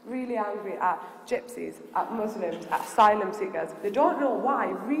 Really angry at gypsies, at Muslims, at asylum seekers. They don't know why,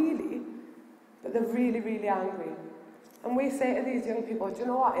 really, but they're really, really angry. And we say to these young people, do you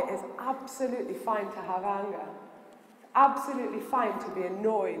know what? It is absolutely fine to have anger. Absolutely fine to be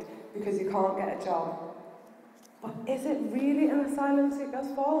annoyed because you can't get a job. But is it really an asylum seeker's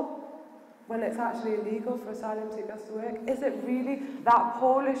fault when it's actually illegal for asylum seekers to work? Is it really that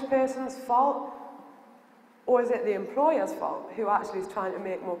Polish person's fault? Or is it the employer's fault who actually is trying to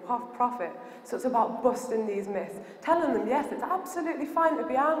make more profit? So it's about busting these myths. Telling them, yes, it's absolutely fine to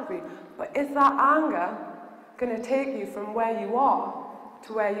be angry, but is that anger going to take you from where you are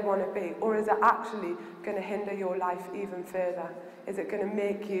to where you want to be? Or is it actually going to hinder your life even further? Is it going to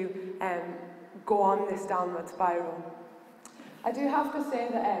make you go on this downward spiral? I do have to say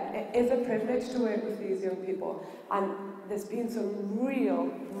that it is a privilege to work with these young people, and there's been some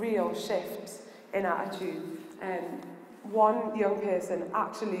real shifts in attitude. One young person,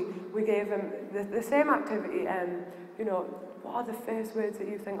 actually, we gave him the same activity, you know, what are the first words that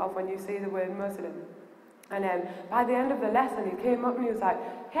you think of when you say the word Muslim? And by the end of the lesson, he came up and he was like,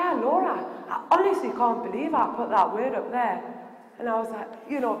 yeah, Laura, I honestly can't believe I put that word up there. And I was like,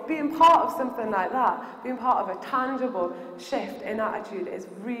 you know, being part of something like that, being part of a tangible shift in attitude is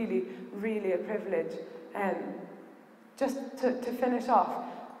really, really a privilege. Just to finish off,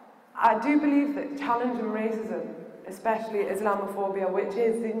 I do believe that challenging racism, especially Islamophobia, which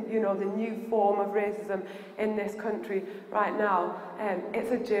is the new form of racism in this country right now,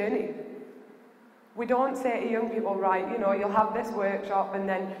 it's a journey. We don't say to young people, right, you know, you'll have this workshop and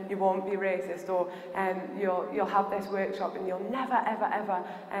then you won't be racist, or you'll have this workshop and you'll never ever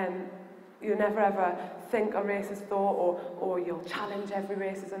think a racist thought, or you'll challenge every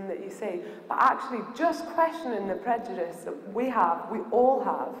racism that you see. But actually, just questioning the prejudice that we all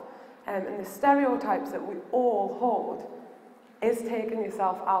have, and the stereotypes that we all hold, is taking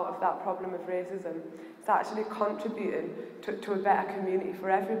yourself out of that problem of racism. It's actually contributing to a better community for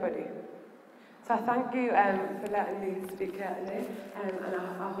everybody. So I thank you for letting me speak here today, and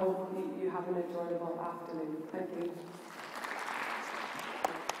I hope you have an enjoyable afternoon. Thank you.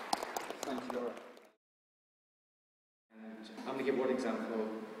 Thank you, Laura. And I'm going to give one example.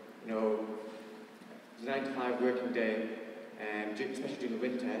 You know, it's a 9-to-5 working day, especially during the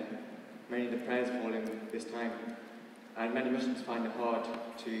winter. Many of the prayers fall in this time, and many Muslims find it hard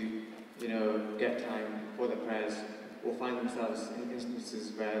to, you know, get time for the prayers, or find themselves in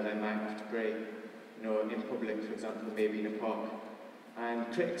instances where they might have to pray, you know, in public, for example, maybe in a park.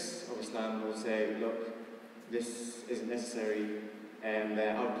 And critics of Islam will say, look, this isn't necessary, and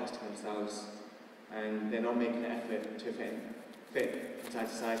they're outcasting themselves, and they're not making an effort to fit inside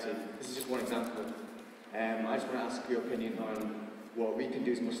society. This is just one example. I just want to ask your opinion on what we can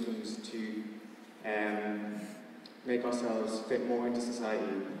do as Muslims to make ourselves fit more into society.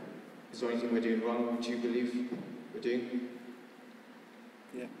 Is there anything we're doing wrong, which you believe we're doing?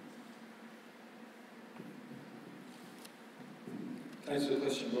 Yeah. Thanks for the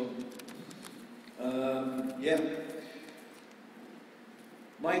question, Rob. Yeah.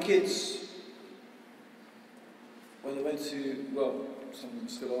 My kids, when they went to, well, some of them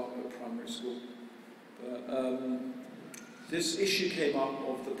still are at primary school, but this issue came up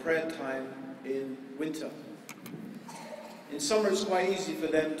of the prayer time in winter. In summer it's quite easy for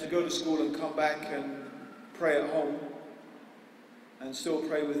them to go to school and come back and pray at home and still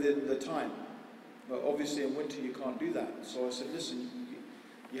pray within the time. But obviously in winter you can't do that. So I said, listen,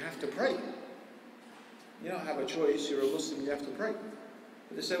 you have to pray. You don't have a choice, you're a Muslim, you have to pray.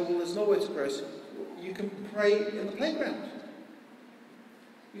 But they said, well, there's nowhere to pray. So you can pray in the playground.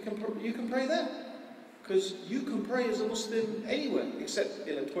 You can pray there. Because you can pray as a Muslim anywhere, except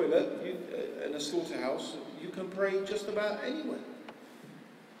in a toilet, in a slaughterhouse. You can pray just about anywhere.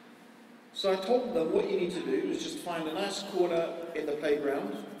 So I told them what you need to do is just find a nice corner in the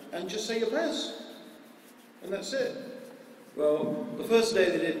playground and just say your prayers. And that's it. Well, the first day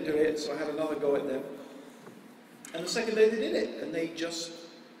they didn't do it, so I had another go at them. And the second day they did it, and they just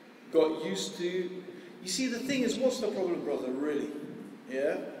got used to... You see, the thing is, what's the problem, brother, really?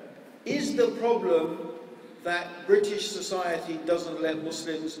 Yeah? Is the problem that British society doesn't let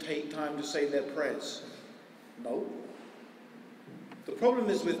Muslims take time to say their prayers? No. The problem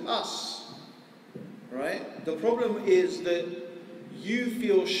is with us, right? The problem is that you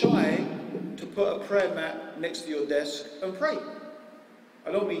feel shy to put a prayer mat next to your desk and pray.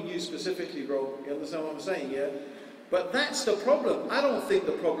 I don't mean you specifically, bro. You understand what I'm saying, yeah? But that's the problem. I don't think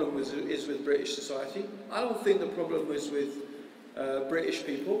the problem is with British society. I don't think the problem is with British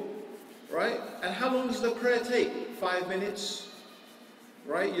people, right? And how long does the prayer take? 5 minutes,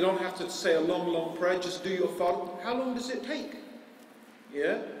 right? You don't have to say a long, long prayer. Just do your fard. How long does it take?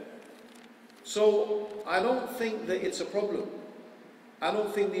 Yeah? So I don't think that it's a problem. I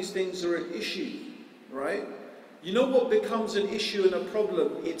don't think these things are an issue, right? You know what becomes an issue and a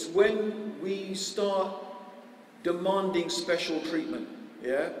problem? It's when we start demanding special treatment,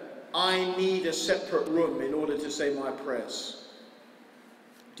 yeah? I need a separate room in order to say my prayers.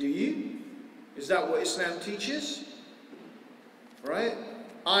 Do you? Is that what Islam teaches? Right?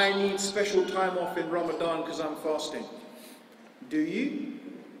 I need special time off in Ramadan because I'm fasting. Do you?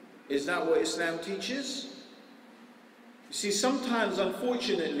 Is that what Islam teaches? You see, sometimes,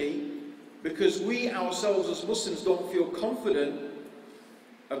 unfortunately, because we ourselves as Muslims don't feel confident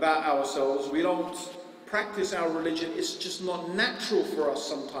about ourselves, we don't practice our religion, it's just not natural for us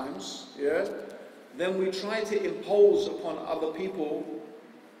sometimes, yeah? Then we try to impose upon other people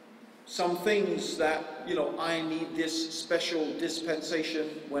some things that, you know, I need this special dispensation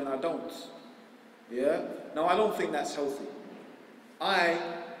when I don't, yeah? Now, I don't think that's healthy. I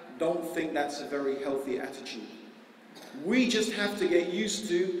don't think that's a very healthy attitude. We just have to get used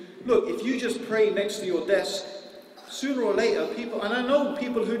to, look, if you just pray next to your desk, sooner or later people, and I know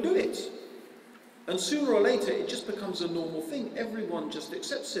people who do it, and sooner or later it just becomes a normal thing. Everyone just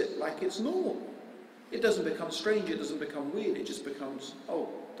accepts it like it's normal. It doesn't become strange, it doesn't become weird, it just becomes, oh,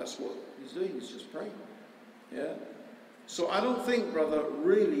 that's what he's doing, he's just praying. Yeah? So I don't think, brother,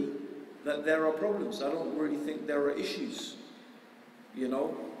 really that there are problems. I don't really think there are issues. You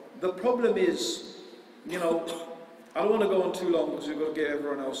know? The problem is, you know, I don't want to go on too long because we've got to give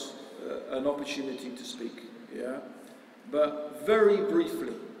everyone else an opportunity to speak, yeah? But very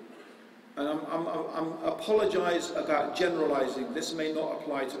briefly, and I'm apologize about generalizing, this may not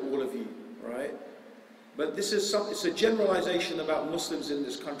apply to all of you, right? But this is it's a generalization about Muslims in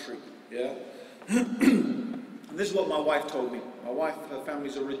this country, yeah? This is what my wife told me. My wife, her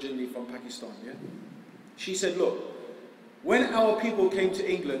family's originally from Pakistan, yeah? She said, look, when our people came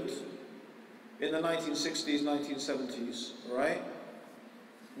to England, in the 1960s, 1970s, right?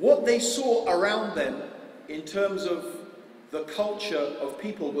 What they saw around them in terms of the culture of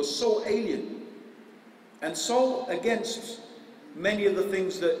people was so alien and so against many of the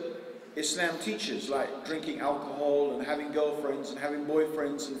things that Islam teaches, like drinking alcohol and having girlfriends and having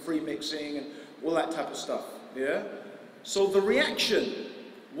boyfriends and free mixing and all that type of stuff, yeah? So the reaction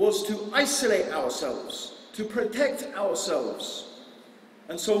was to isolate ourselves, to protect ourselves.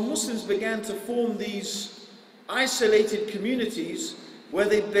 And so Muslims began to form these isolated communities where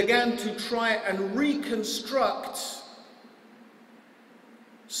they began to try and reconstruct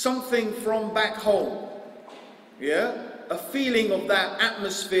something from back home, yeah? A feeling of that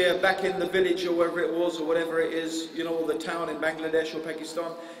atmosphere back in the village or wherever it was or whatever it is, you know, the town in Bangladesh or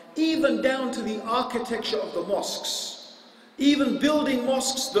Pakistan, even down to the architecture of the mosques, even building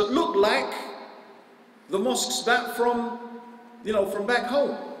mosques that look like the mosques back from, you know, from back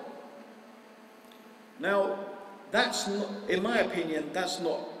home. Now, that's not, in my opinion, that's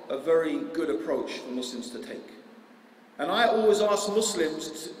not a very good approach for Muslims to take. And I always ask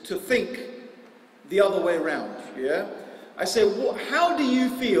Muslims to think the other way around, yeah? I say, how do you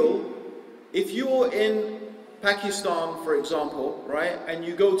feel if you're in Pakistan, for example, right, and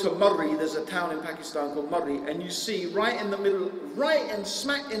you go to Murri, there's a town in Pakistan called Murri, and you see right in the middle, right and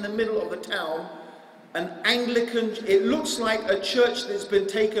smack in the middle of the town, an Anglican, it looks like a church that's been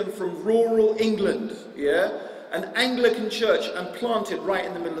taken from rural England, yeah? An Anglican church and planted right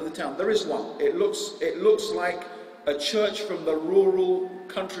in the middle of the town. There is one. It looks like a church from the rural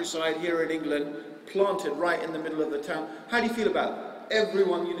countryside here in England, planted right in the middle of the town. How do you feel about it?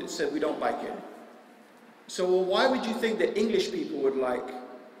 Everyone unit said we don't like it. So well, why would you think that English people would like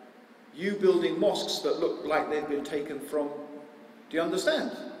you building mosques that look like they've been taken from? Do you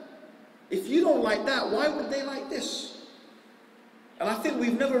understand? If you don't like that, why would they like this? And I think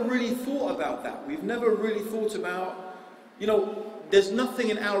we've never really thought about that. We've never really thought about, you know, there's nothing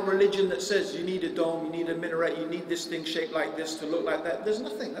in our religion that says you need a dome, you need a minaret, you need this thing shaped like this to look like that. There's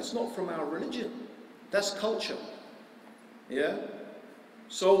nothing. That's not from our religion. That's culture. Yeah?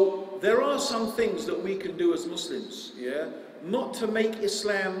 So there are some things that we can do as Muslims, yeah? Not to make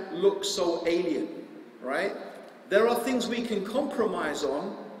Islam look so alien, right? There are things we can compromise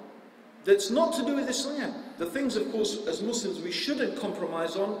on that's not to do with Islam. The things, of course, as Muslims we shouldn't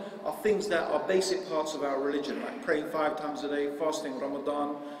compromise on are things that are basic parts of our religion, like praying 5 times a day, fasting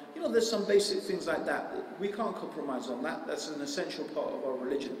Ramadan. You know, there's some basic things like that. We can't compromise on that. That's an essential part of our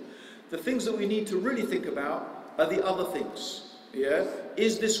religion. The things that we need to really think about are the other things. Yeah?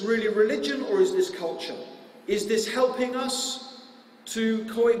 Is this really religion or is this culture? Is this helping us to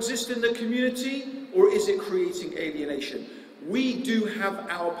coexist in the community or is it creating alienation? We do have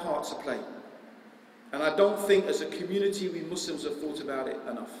our part to play. And I don't think as a community we Muslims have thought about it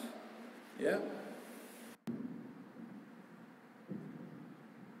enough. Yeah?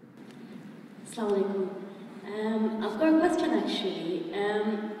 Assalamu alaikum. I've got a question actually.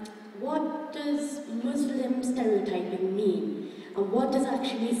 What does Muslim stereotyping mean? And what does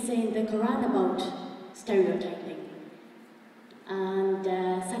actually say in the Quran about stereotyping? And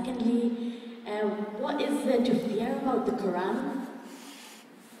secondly, what is there to fear about the Quran?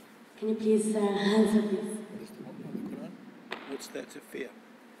 Can you please answer this? What's there to fear?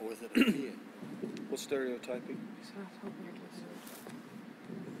 Or is it a fear? What's stereotyping?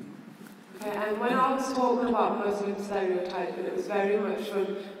 And when I was talking about Muslim stereotyping, it was very much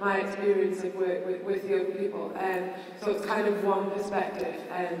from my experience of work with young people. So it's kind of one perspective.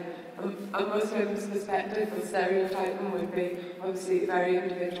 A Muslim's perspective of stereotyping would be obviously very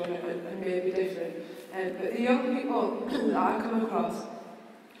individual and maybe different. But the young people that I come across,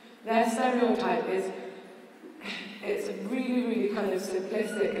 their stereotype is, it's really, really kind of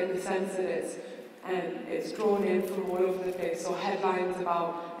simplistic in the sense that it's drawn in from all over the place. So headlines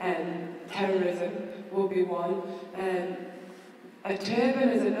about terrorism will be one. A turban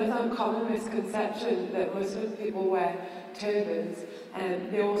is another common misconception that Muslim people wear turbans.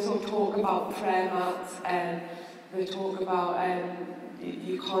 They also talk about prayer mats, they talk about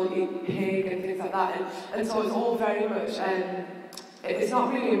you can't eat pig and things like that. And so it's all very much, it's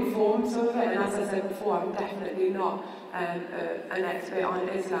not really informed, some of it, and as I said before, I'm definitely not an expert on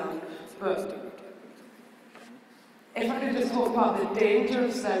Islam. But if I could just talk about the danger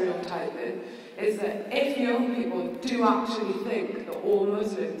of stereotyping, is that if young people do actually think that all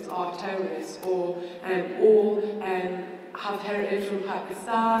Muslims are terrorists or all have heritage from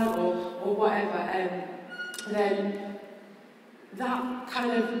Pakistan or whatever, then that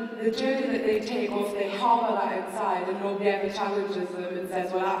kind of, the journey that they take off, they harbour that inside and nobody ever challenges them and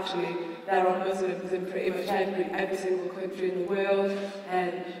says, well actually, there are Muslims in pretty much every single country in the world,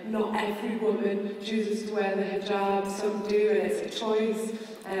 and not every woman chooses to wear the hijab, some do, and it's a choice.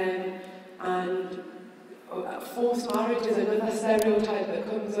 And forced marriage is another stereotype that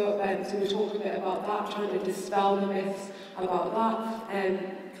comes up, so we talk a bit about that, trying to dispel the myths about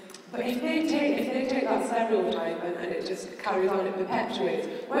that. But if they take that stereotype and it just carries on, it perpetuates,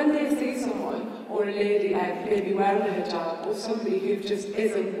 when they see someone, or a lady maybe wearing a hijab, or somebody who just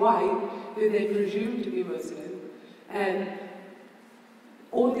isn't white, who they presume to be Muslim,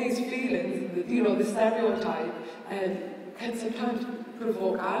 all these feelings, you know, the stereotype, can sometimes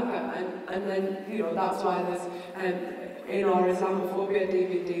provoke anger, and then, you know, that's why there's, in our Islamophobia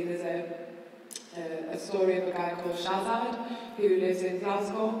DVD, there's a story of a guy called Shazad, who lives in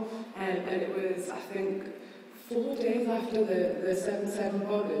Glasgow, and it was, I think, 4 days after the 7/7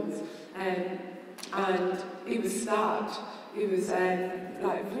 bombings, and he was stabbed. He was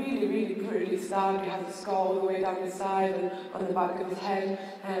like really, really brutally stabbed. He had a scar all the way down his side and on the back of his head,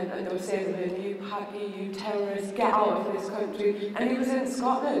 and they were saying to him, "You happy, you terrorist, get out of this country." And he was in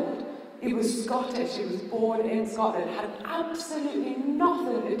Scotland. He was Scottish. He was born in Scotland. Had absolutely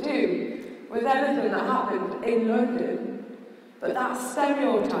nothing to do with anything that happened in London. But that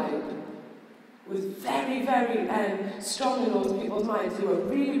stereotype was very, very strong in those people's minds who were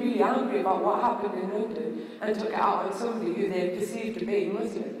really, really angry about what happened in London and took it out on somebody who they perceived to be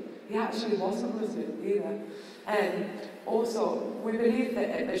Muslim. He actually wasn't Muslim either. Also, we believe that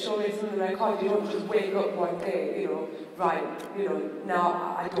at the show race in the red card, you don't just wake up one day, you know, right, you know,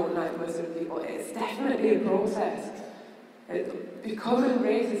 now I don't like Muslim people. It's definitely a process. Becoming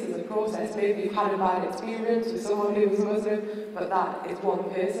racist is a process. Maybe you've had a bad experience with someone who was Muslim, but that is one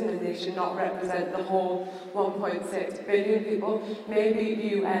person and they should not represent the whole 1.6 billion people. Maybe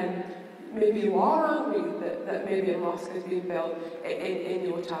you are angry that maybe a mosque has been built in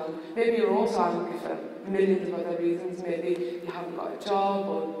your town. Maybe you're also angry for millions of other reasons. Maybe you haven't got a job,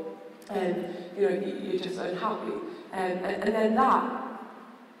 or you know, you're just unhappy. And then that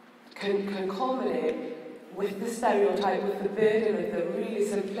can culminate with the stereotype, with the burden of the really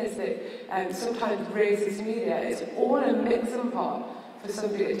simplistic and sometimes racist media. It's all a mixing pot for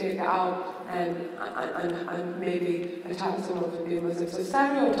somebody to take it out and maybe attack someone for being Muslim. So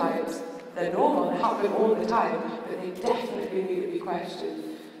stereotypes, they're normal, they happen all the time, but they definitely need to be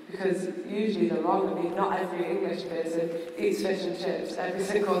questioned. because usually they're wrong. I mean, not every English person eats fish and chips every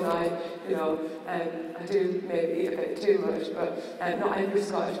single night, you know, I do maybe eat a bit too much, but not every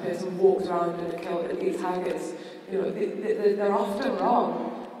Scottish person walks around in a kilt and eats haggis. You know, they're often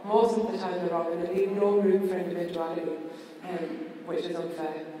wrong. Most of the time they're wrong, and they leave no room for individuality, which is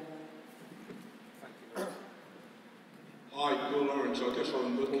unfair. Hi, Bill Lawrence. I guess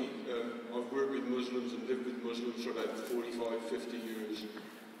I'm lucky. I've worked with Muslims and lived with Muslims for about 45, 50 years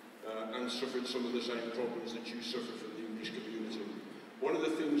and suffered some of the same problems that you suffer from the English community. One of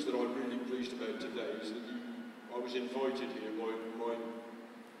the things that I'm really pleased about today is that I was invited here by my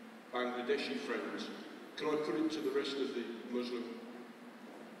Bangladeshi friends. Can I put it to the rest of the Muslim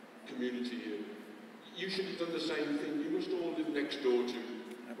community here? You should have done the same thing. You must all live next door to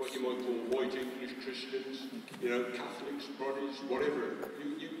what you might call white English Christians, you know, Catholics, brothers, whatever.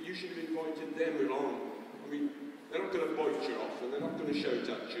 You should have invited them along. I mean, they're not going to bite you off and they're not going to shout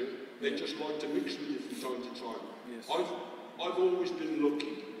at you. They just like to mix with you from time to time. Yes. I've always been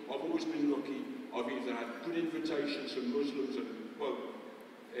lucky. I've either had good invitations from Muslims and, well,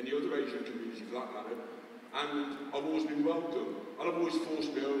 any other Asian community for that matter, and I've always been welcome. And I've always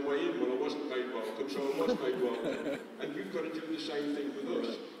forced my own way in when I wasn't made welcome, so I was made welcome. And you've got to do the same thing with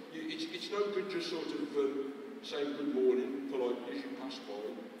us. It's no good just sort of saying good morning politely as you pass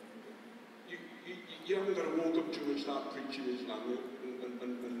by. You haven't got to walk up to them and start preaching Islam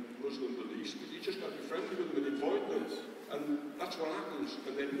and Muslim beliefs, but you just got to be friendly with them and invite them. And that's what happens.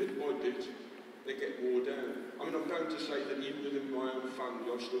 And then bit by bit, they get wore down. I mean, I'm going to say that even within my own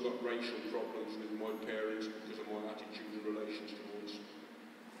family, I've still got racial problems with my parents because of my attitude and relations towards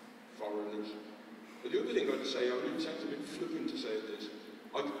foreigners. But the other thing I'd say, I mean, it sounds a bit flippant to say this,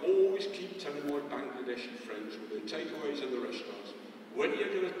 I'd always keep telling my Bangladeshi friends with their takeaways in the restaurants, when are you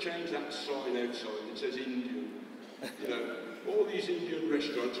going to change that sign outside that says Indian? You know, all these Indian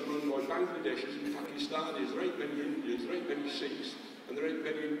restaurants are run by Bangladeshis and Pakistanis. There ain't many Indians, there ain't many Sikhs, and there ain't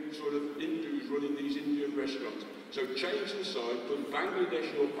many sort of Hindus running these Indian restaurants. So change the sign, put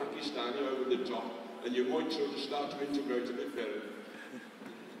Bangladeshi or Pakistani over the top, and you might sort of start to integrate a bit better.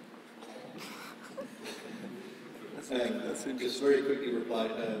 Just very quickly reply,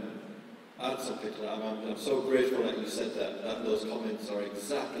 add something to that. I'm so grateful that you said that. Those comments are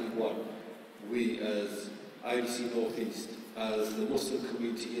exactly what we as IDC North East, as the Muslim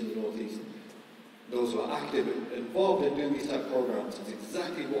community in the North East, those who are active and involved in doing these type of programs, it's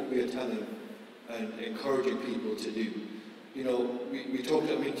exactly what we are telling and encouraging people to do. You know, we talked,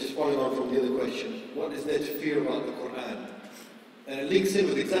 I mean, just following on from the other question, what is there to fear about the Quran? And it links in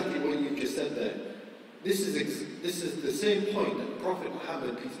with exactly what you just said there. This is the same point that Prophet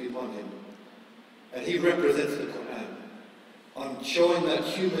Muhammad, peace be upon him, and he represents the Quran, on showing that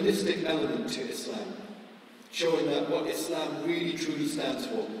humanistic element to Islam, showing that what Islam really truly stands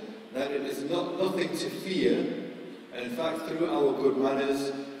for, that it is nothing to fear, and in fact through our good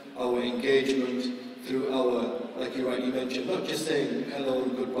manners, our engagement, through our, like you rightly mentioned, not just saying hello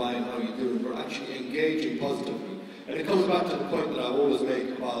and goodbye and how you doing, but actually engaging positively. And it comes back to the point that I always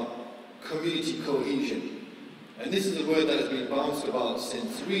make about community cohesion. And this is a word that has been bounced about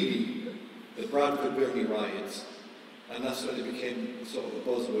since really the Bradford Burnley riots, and that's when it became sort of a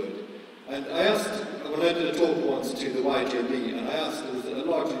buzzword. And I asked, when I did a talk once to the YJB, and I asked, there was a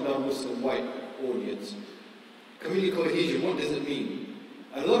largely non-Muslim white audience, community cohesion, what does it mean?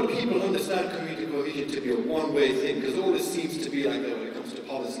 And a lot of people understand community cohesion to be a one-way thing, because all this seems to be like that when it comes to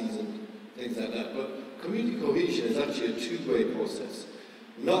policies and things like that. But community cohesion is actually a two-way process,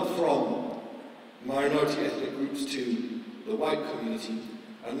 not from minority ethnic groups to the white community,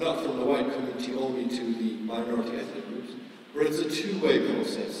 and not from the white community only to the minority ethnic groups, but it's a two-way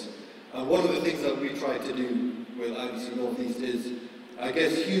process. And one of the things that we try to do with IDC North East is, I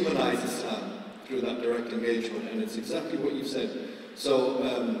guess, humanize Islam through that direct engagement, and it's exactly what you said. So,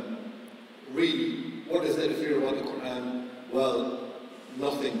 really, what is there to fear about the Quran? Well,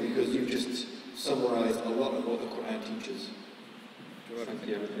 nothing, because you just summarized a lot of what the Quran teaches. Thank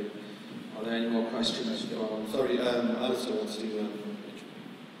you. Are there any more questions? Sorry, Alistair wants to...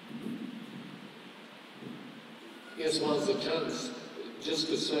 Yes, while there's a chance, just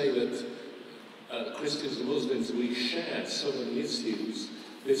to say that Christians and Muslims, we share so many issues.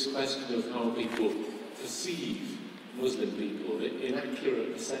 This question of how people perceive Muslim people,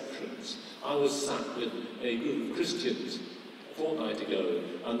 inaccurate perceptions. I was sat with a group of Christians a fortnight ago,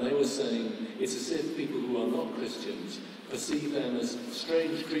 and they were saying it's as if people who are not Christians perceive them as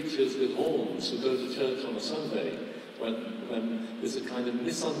strange creatures with horns who go to church on a Sunday, when there's a kind of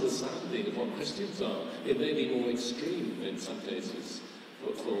misunderstanding of what Christians are. It may be more extreme in some cases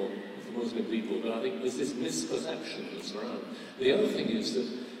for Muslim people, but I think there's this misperception that's around. The other thing is that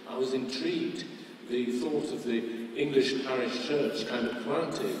I was intrigued. The thought of the English parish church kind of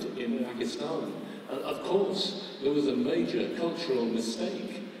planted in Pakistan. And of course, there was a major cultural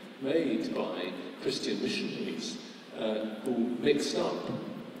mistake made by Christian missionaries who mixed up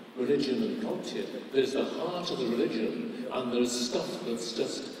religion and culture. There's the heart of the religion, and there's stuff that's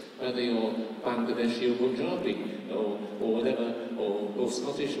just whether you're Bangladeshi or Punjabi or whatever, or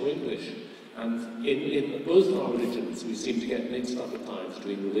Scottish or English. And in both of our religions, we seem to get mixed up at times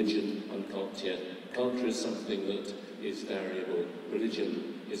between religion and culture. Culture is something that is variable.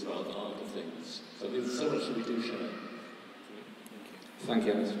 Religion is about the heart of things. So there's so much that we do share. Thank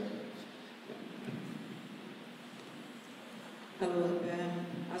you, Alice. Hello.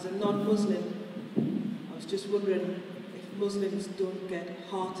 As a non-Muslim, I was just wondering if Muslims don't get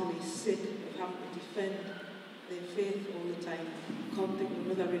heartily sick of having to defend their faith all the time. I can't think of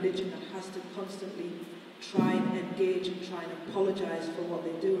another religion that has to constantly try and engage and try and apologise for what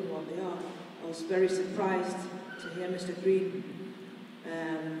they do and what they are. I was very surprised to hear Mr. Green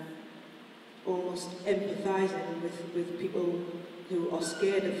almost empathising with people who are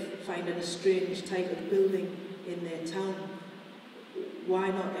scared of finding a strange type of building in their town. Why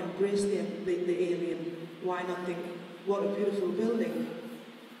not embrace the alien? Why not think, what a beautiful building?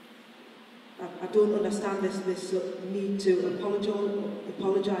 I don't understand this need to apologise all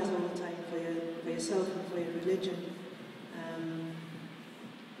the time for yourself and for your religion.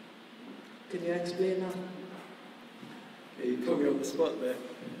 Can you explain that? Yeah, you put me on the spot there.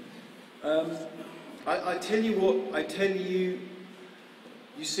 I tell you what,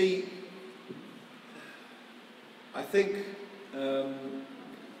 you see, I think,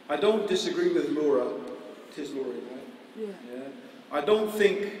 I don't disagree with Laura. It is Laura, right? Yeah. I don't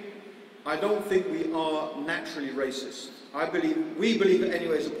think we are naturally racist. We believe that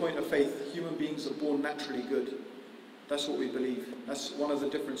anyway, as a point of faith, human beings are born naturally good. That's what we believe. That's one of the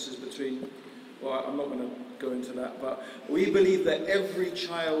differences between, well, I'm not going to go into that, but we believe that every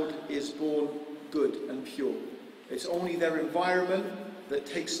child is born good and pure. It's only their environment that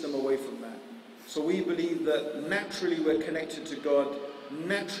takes them away from that. So we believe that naturally we're connected to God,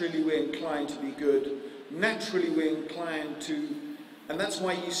 naturally we're inclined to be good, naturally we're inclined to, and that's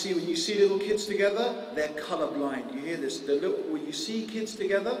why you see, when you see little kids together, they're colorblind. You hear this, when you see kids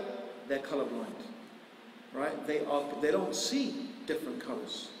together, they're colorblind, right? They don't see different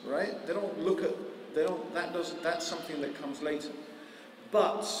colors, right? They don't look at, that's something that comes later.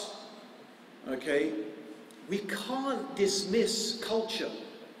 But, okay, we can't dismiss culture.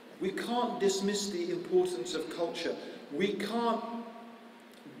 We can't dismiss the importance of culture. We can't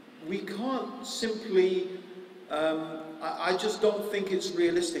simply, I just don't think it's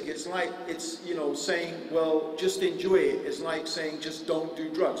realistic. It's like, saying, well, just enjoy it. It's like saying, just don't do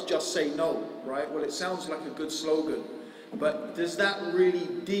drugs, just say no, right? Well, it sounds like a good slogan, but does that really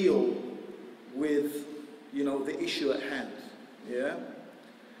deal with, the issue at hand? Yeah?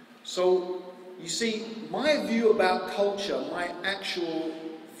 So, you see, my view about culture, my actual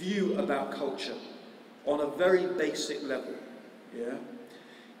view about culture, on a very basic level, yeah,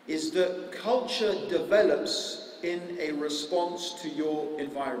 is that culture develops in a response to your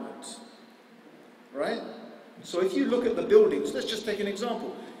environment, right? So if you look at the buildings, let's just take an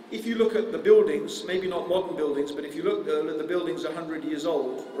example. If you look at the buildings, maybe not modern buildings, but if you look at the buildings 100 years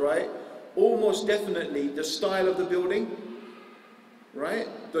old, right? Almost definitely the style of the building, right?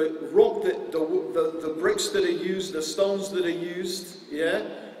 The rock, the bricks that are used, the stones that are used, yeah?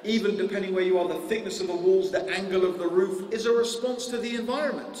 Even depending where you are, the thickness of the walls, the angle of the roof is a response to the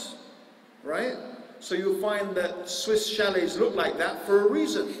environment, right? So you'll find that Swiss chalets look like that for a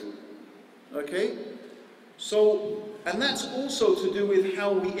reason, okay? So, and that's also to do with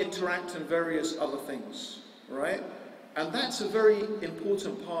how we interact and various other things, right? And that's a very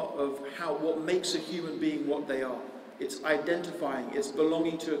important part of what makes a human being what they are. It's identifying, it's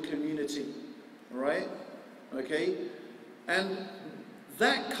belonging to a community, right? Okay? And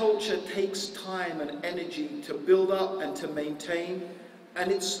that culture takes time and energy to build up and to maintain.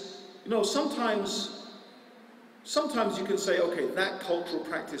 And it's, sometimes you can say, okay, that cultural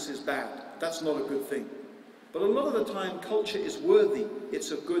practice is bad. That's not a good thing. But a lot of the time, culture is worthy.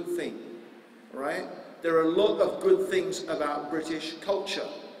 It's a good thing, right? There are a lot of good things about British culture,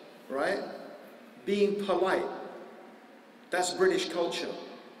 right? Being polite, that's British culture,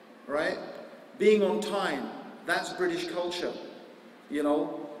 right? Being on time, that's British culture.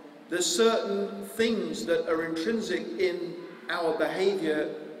 There's certain things that are intrinsic in our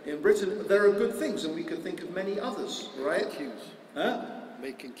behaviour in Britain. There are good things, and we could think of many others, right? Huh?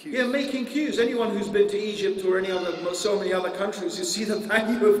 Making queues. Yeah, making queues. Anyone who's been to Egypt or so many other countries, you see the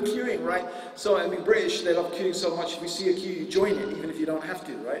value of queuing, right? So, I mean, British, they love queuing so much. If you see a queue, you join it, even if you don't have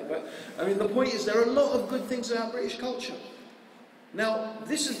to, right? But, I mean, the point is there are a lot of good things about British culture. Now,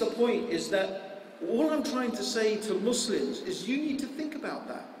 this is the point, is that all I'm trying to say to Muslims is you need to think about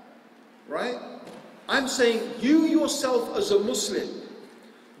that, right? I'm saying you yourself as a Muslim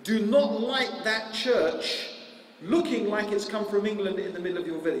do not like that church looking like it's come from England in the middle of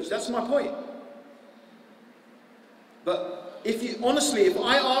your village. That's my point. But honestly, if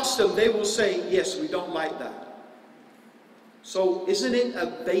I ask them, they will say, yes, we don't like that. So isn't it a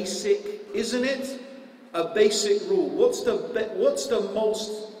basic rule? What's the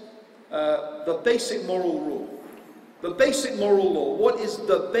basic moral rule? The basic moral law. What is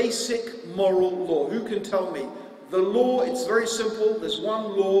the basic moral law? Who can tell me? The law, it's very simple. There's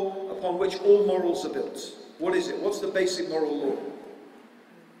one law upon which all morals are built. What is it? What's the basic moral law?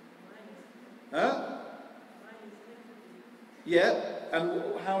 Huh? Yeah, and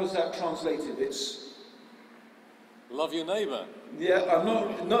how is that translated? It's love your neighbour. Yeah,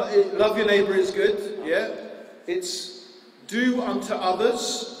 love your neighbour is good. Yeah, it's do unto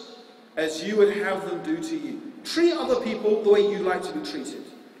others as you would have them do to you. Treat other people the way you like to be treated.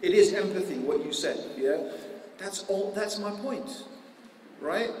 It is empathy, what you said. Yeah, that's all. That's my point,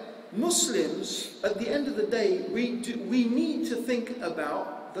 right? Muslims, at the end of the day, we need to think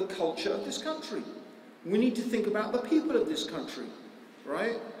about the culture of this country. We need to think about the people of this country,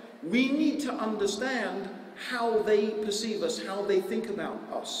 right? We need to understand how they perceive us, how they think about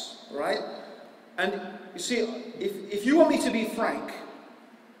us, right? And you see, if you want me to be frank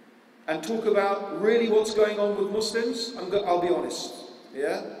and talk about really what's going on with Muslims, I'll be honest.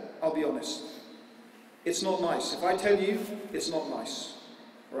 Yeah, I'll be honest. It's not nice. If I tell you, it's not nice.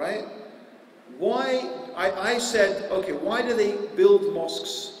 Right? Why, I said, okay, why do they build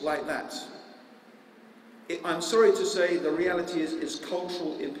mosques like that? I'm sorry to say, the reality is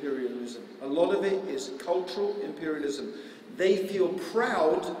cultural imperialism. A lot of it is cultural imperialism. They feel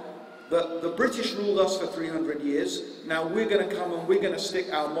proud that the British ruled us for 300 years. Now we're going to come and we're going to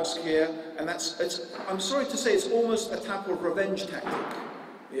stick our mosque here. And I'm sorry to say, it's almost a type of revenge tactic.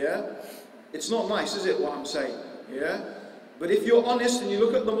 Yeah? It's not nice, is it, what I'm saying? Yeah? But if you're honest and you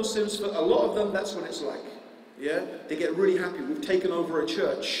look at the Muslims, for a lot of them, that's what it's like. Yeah? They get really happy. We've taken over a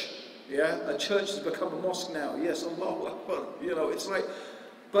church. Yeah? A church has become a mosque now. Yes, Allahu Akbar. You know, it's like,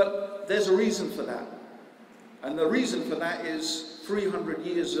 but there's a reason for that. And the reason for that is 300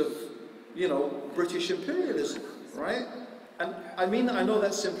 years of, British imperialism, right? And I mean, I know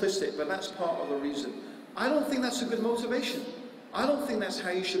that's simplistic, but that's part of the reason. I don't think that's a good motivation. I don't think that's how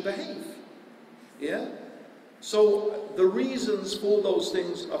you should behave. Yeah? So the reasons for those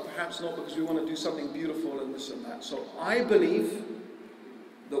things are perhaps not because we want to do something beautiful and this and that. So I believe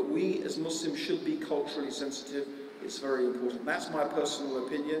that we as Muslims should be culturally sensitive. It's very important. That's my personal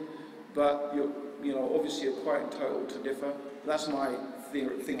opinion, but obviously you're quite entitled to differ. That's my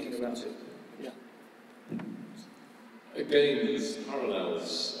thinking about it. Yeah. Again, these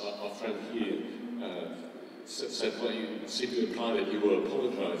parallels, our friend here said, well, you seem to imply that you were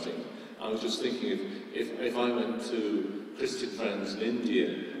apologising. I was just thinking if I went to Christian friends in India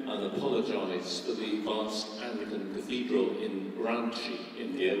and apologised for the vast Anglican cathedral in Ranchi,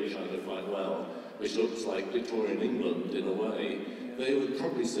 India, which I know quite well, which looks like Victorian England in a way, they would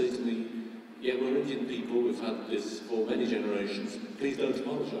probably say to me, yeah, we're Indian people, we've had this for many generations, please don't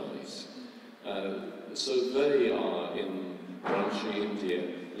apologise. So they are in Ranchi, India,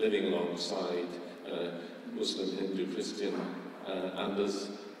 living alongside Muslim, Hindu, Christian, and there's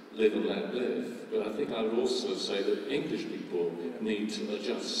live and let live. But I think I would also say that English people need to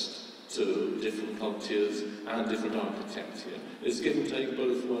adjust to different cultures and different architecture. It's give and take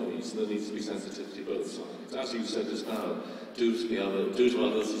both ways. There needs to be sensitivity both sides. As you said just now, do to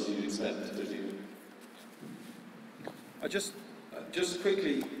others as you expect to do to you. Just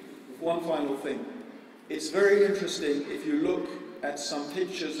quickly, one final thing. It's very interesting if you look at some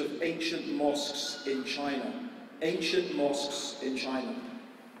pictures of ancient mosques in China. Ancient mosques in China.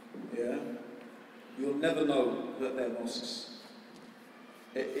 Yeah? You'll never know that they're mosques.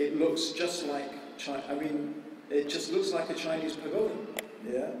 It looks just like China. I mean, it just looks like a Chinese pagoda.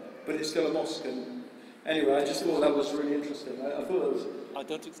 Yeah? But it's still a mosque. And anyway, I just thought that was really interesting. I thought that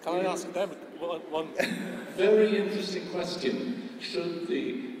was... Can I ask them one very interesting question? Should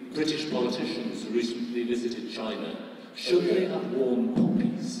the British politicians who recently visited China, should they have worn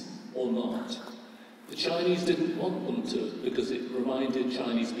poppies or not? The Chinese didn't want them to because it reminded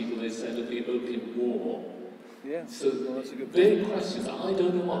Chinese people, they said, of the Opium War. Yeah. So, big questions. I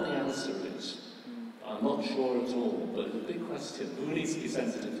don't know what the answer is. I'm not sure at all, but it's a big question. Who needs to be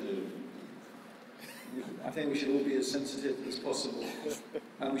sensitive to who? I think we should all be as sensitive as possible.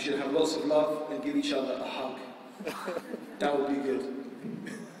 And we should have lots of love and give each other a hug. That would be good.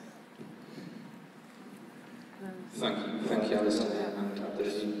 Thank you, Alison and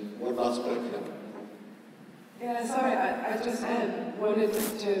Abdur. One last point. Yeah, sorry, I just wanted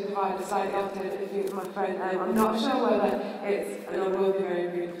to provide a slight update with my friend. I'm not sure whether it's, and I will be very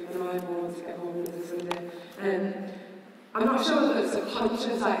brief, and I want to get home on this Sunday. I'm not sure whether it's a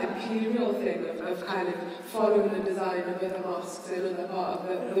conscious, like, imperial thing of kind of following the design of other mosques in other part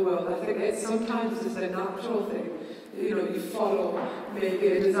of the world. I think it's sometimes just a natural thing. You know, you follow maybe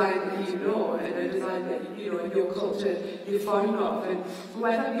a design that you know, and a design that, you know, in your culture you're fond of, and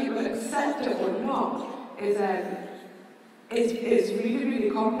whether people accept it or not is really, really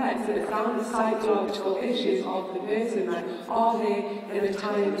complex, and it's down to psychological issues of the person. Like, are they in a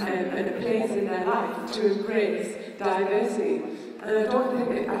time and a place in their life to embrace diversity? And I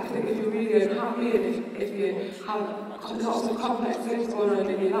think if you're really unhappy and if you have lots of complex things going on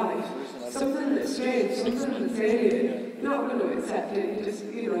in your life, something that's strange, something that's alien, you're not going to accept it. You just,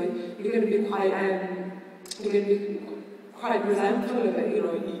 you know, you're going to be quite resentful of it. You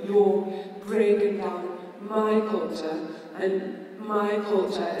know, you're breaking down my culture, and my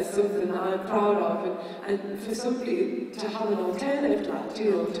culture is something that I'm proud of, and for somebody to have an alternative to that, you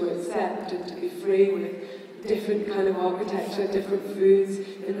know, to accept and to be free with different kind of architecture, different foods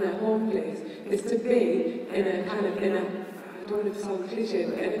in their home place, is to be in a kind of, I don't know if it sounds cliche,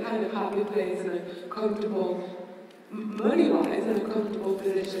 but in a kind of happy place, in a comfortable, money-wise, in a comfortable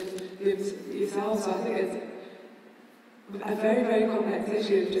position yourself. So I think it's a very, very complex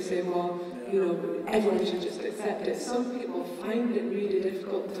issue of just saying, well, you know, everyone should just accept it. Some people find it really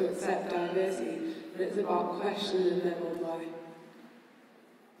difficult to accept diversity, and it's about questioning them on why.